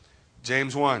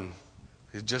 James 1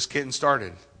 is just getting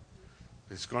started.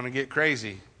 It's going to get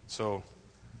crazy. So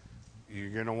you're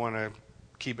going to want to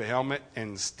keep a helmet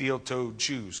and steel-toed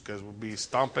shoes because we'll be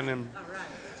stomping and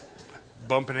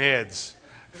bumping heads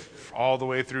all the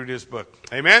way through this book.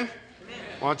 Amen? Amen.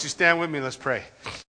 Why don't you stand with me? Let's pray.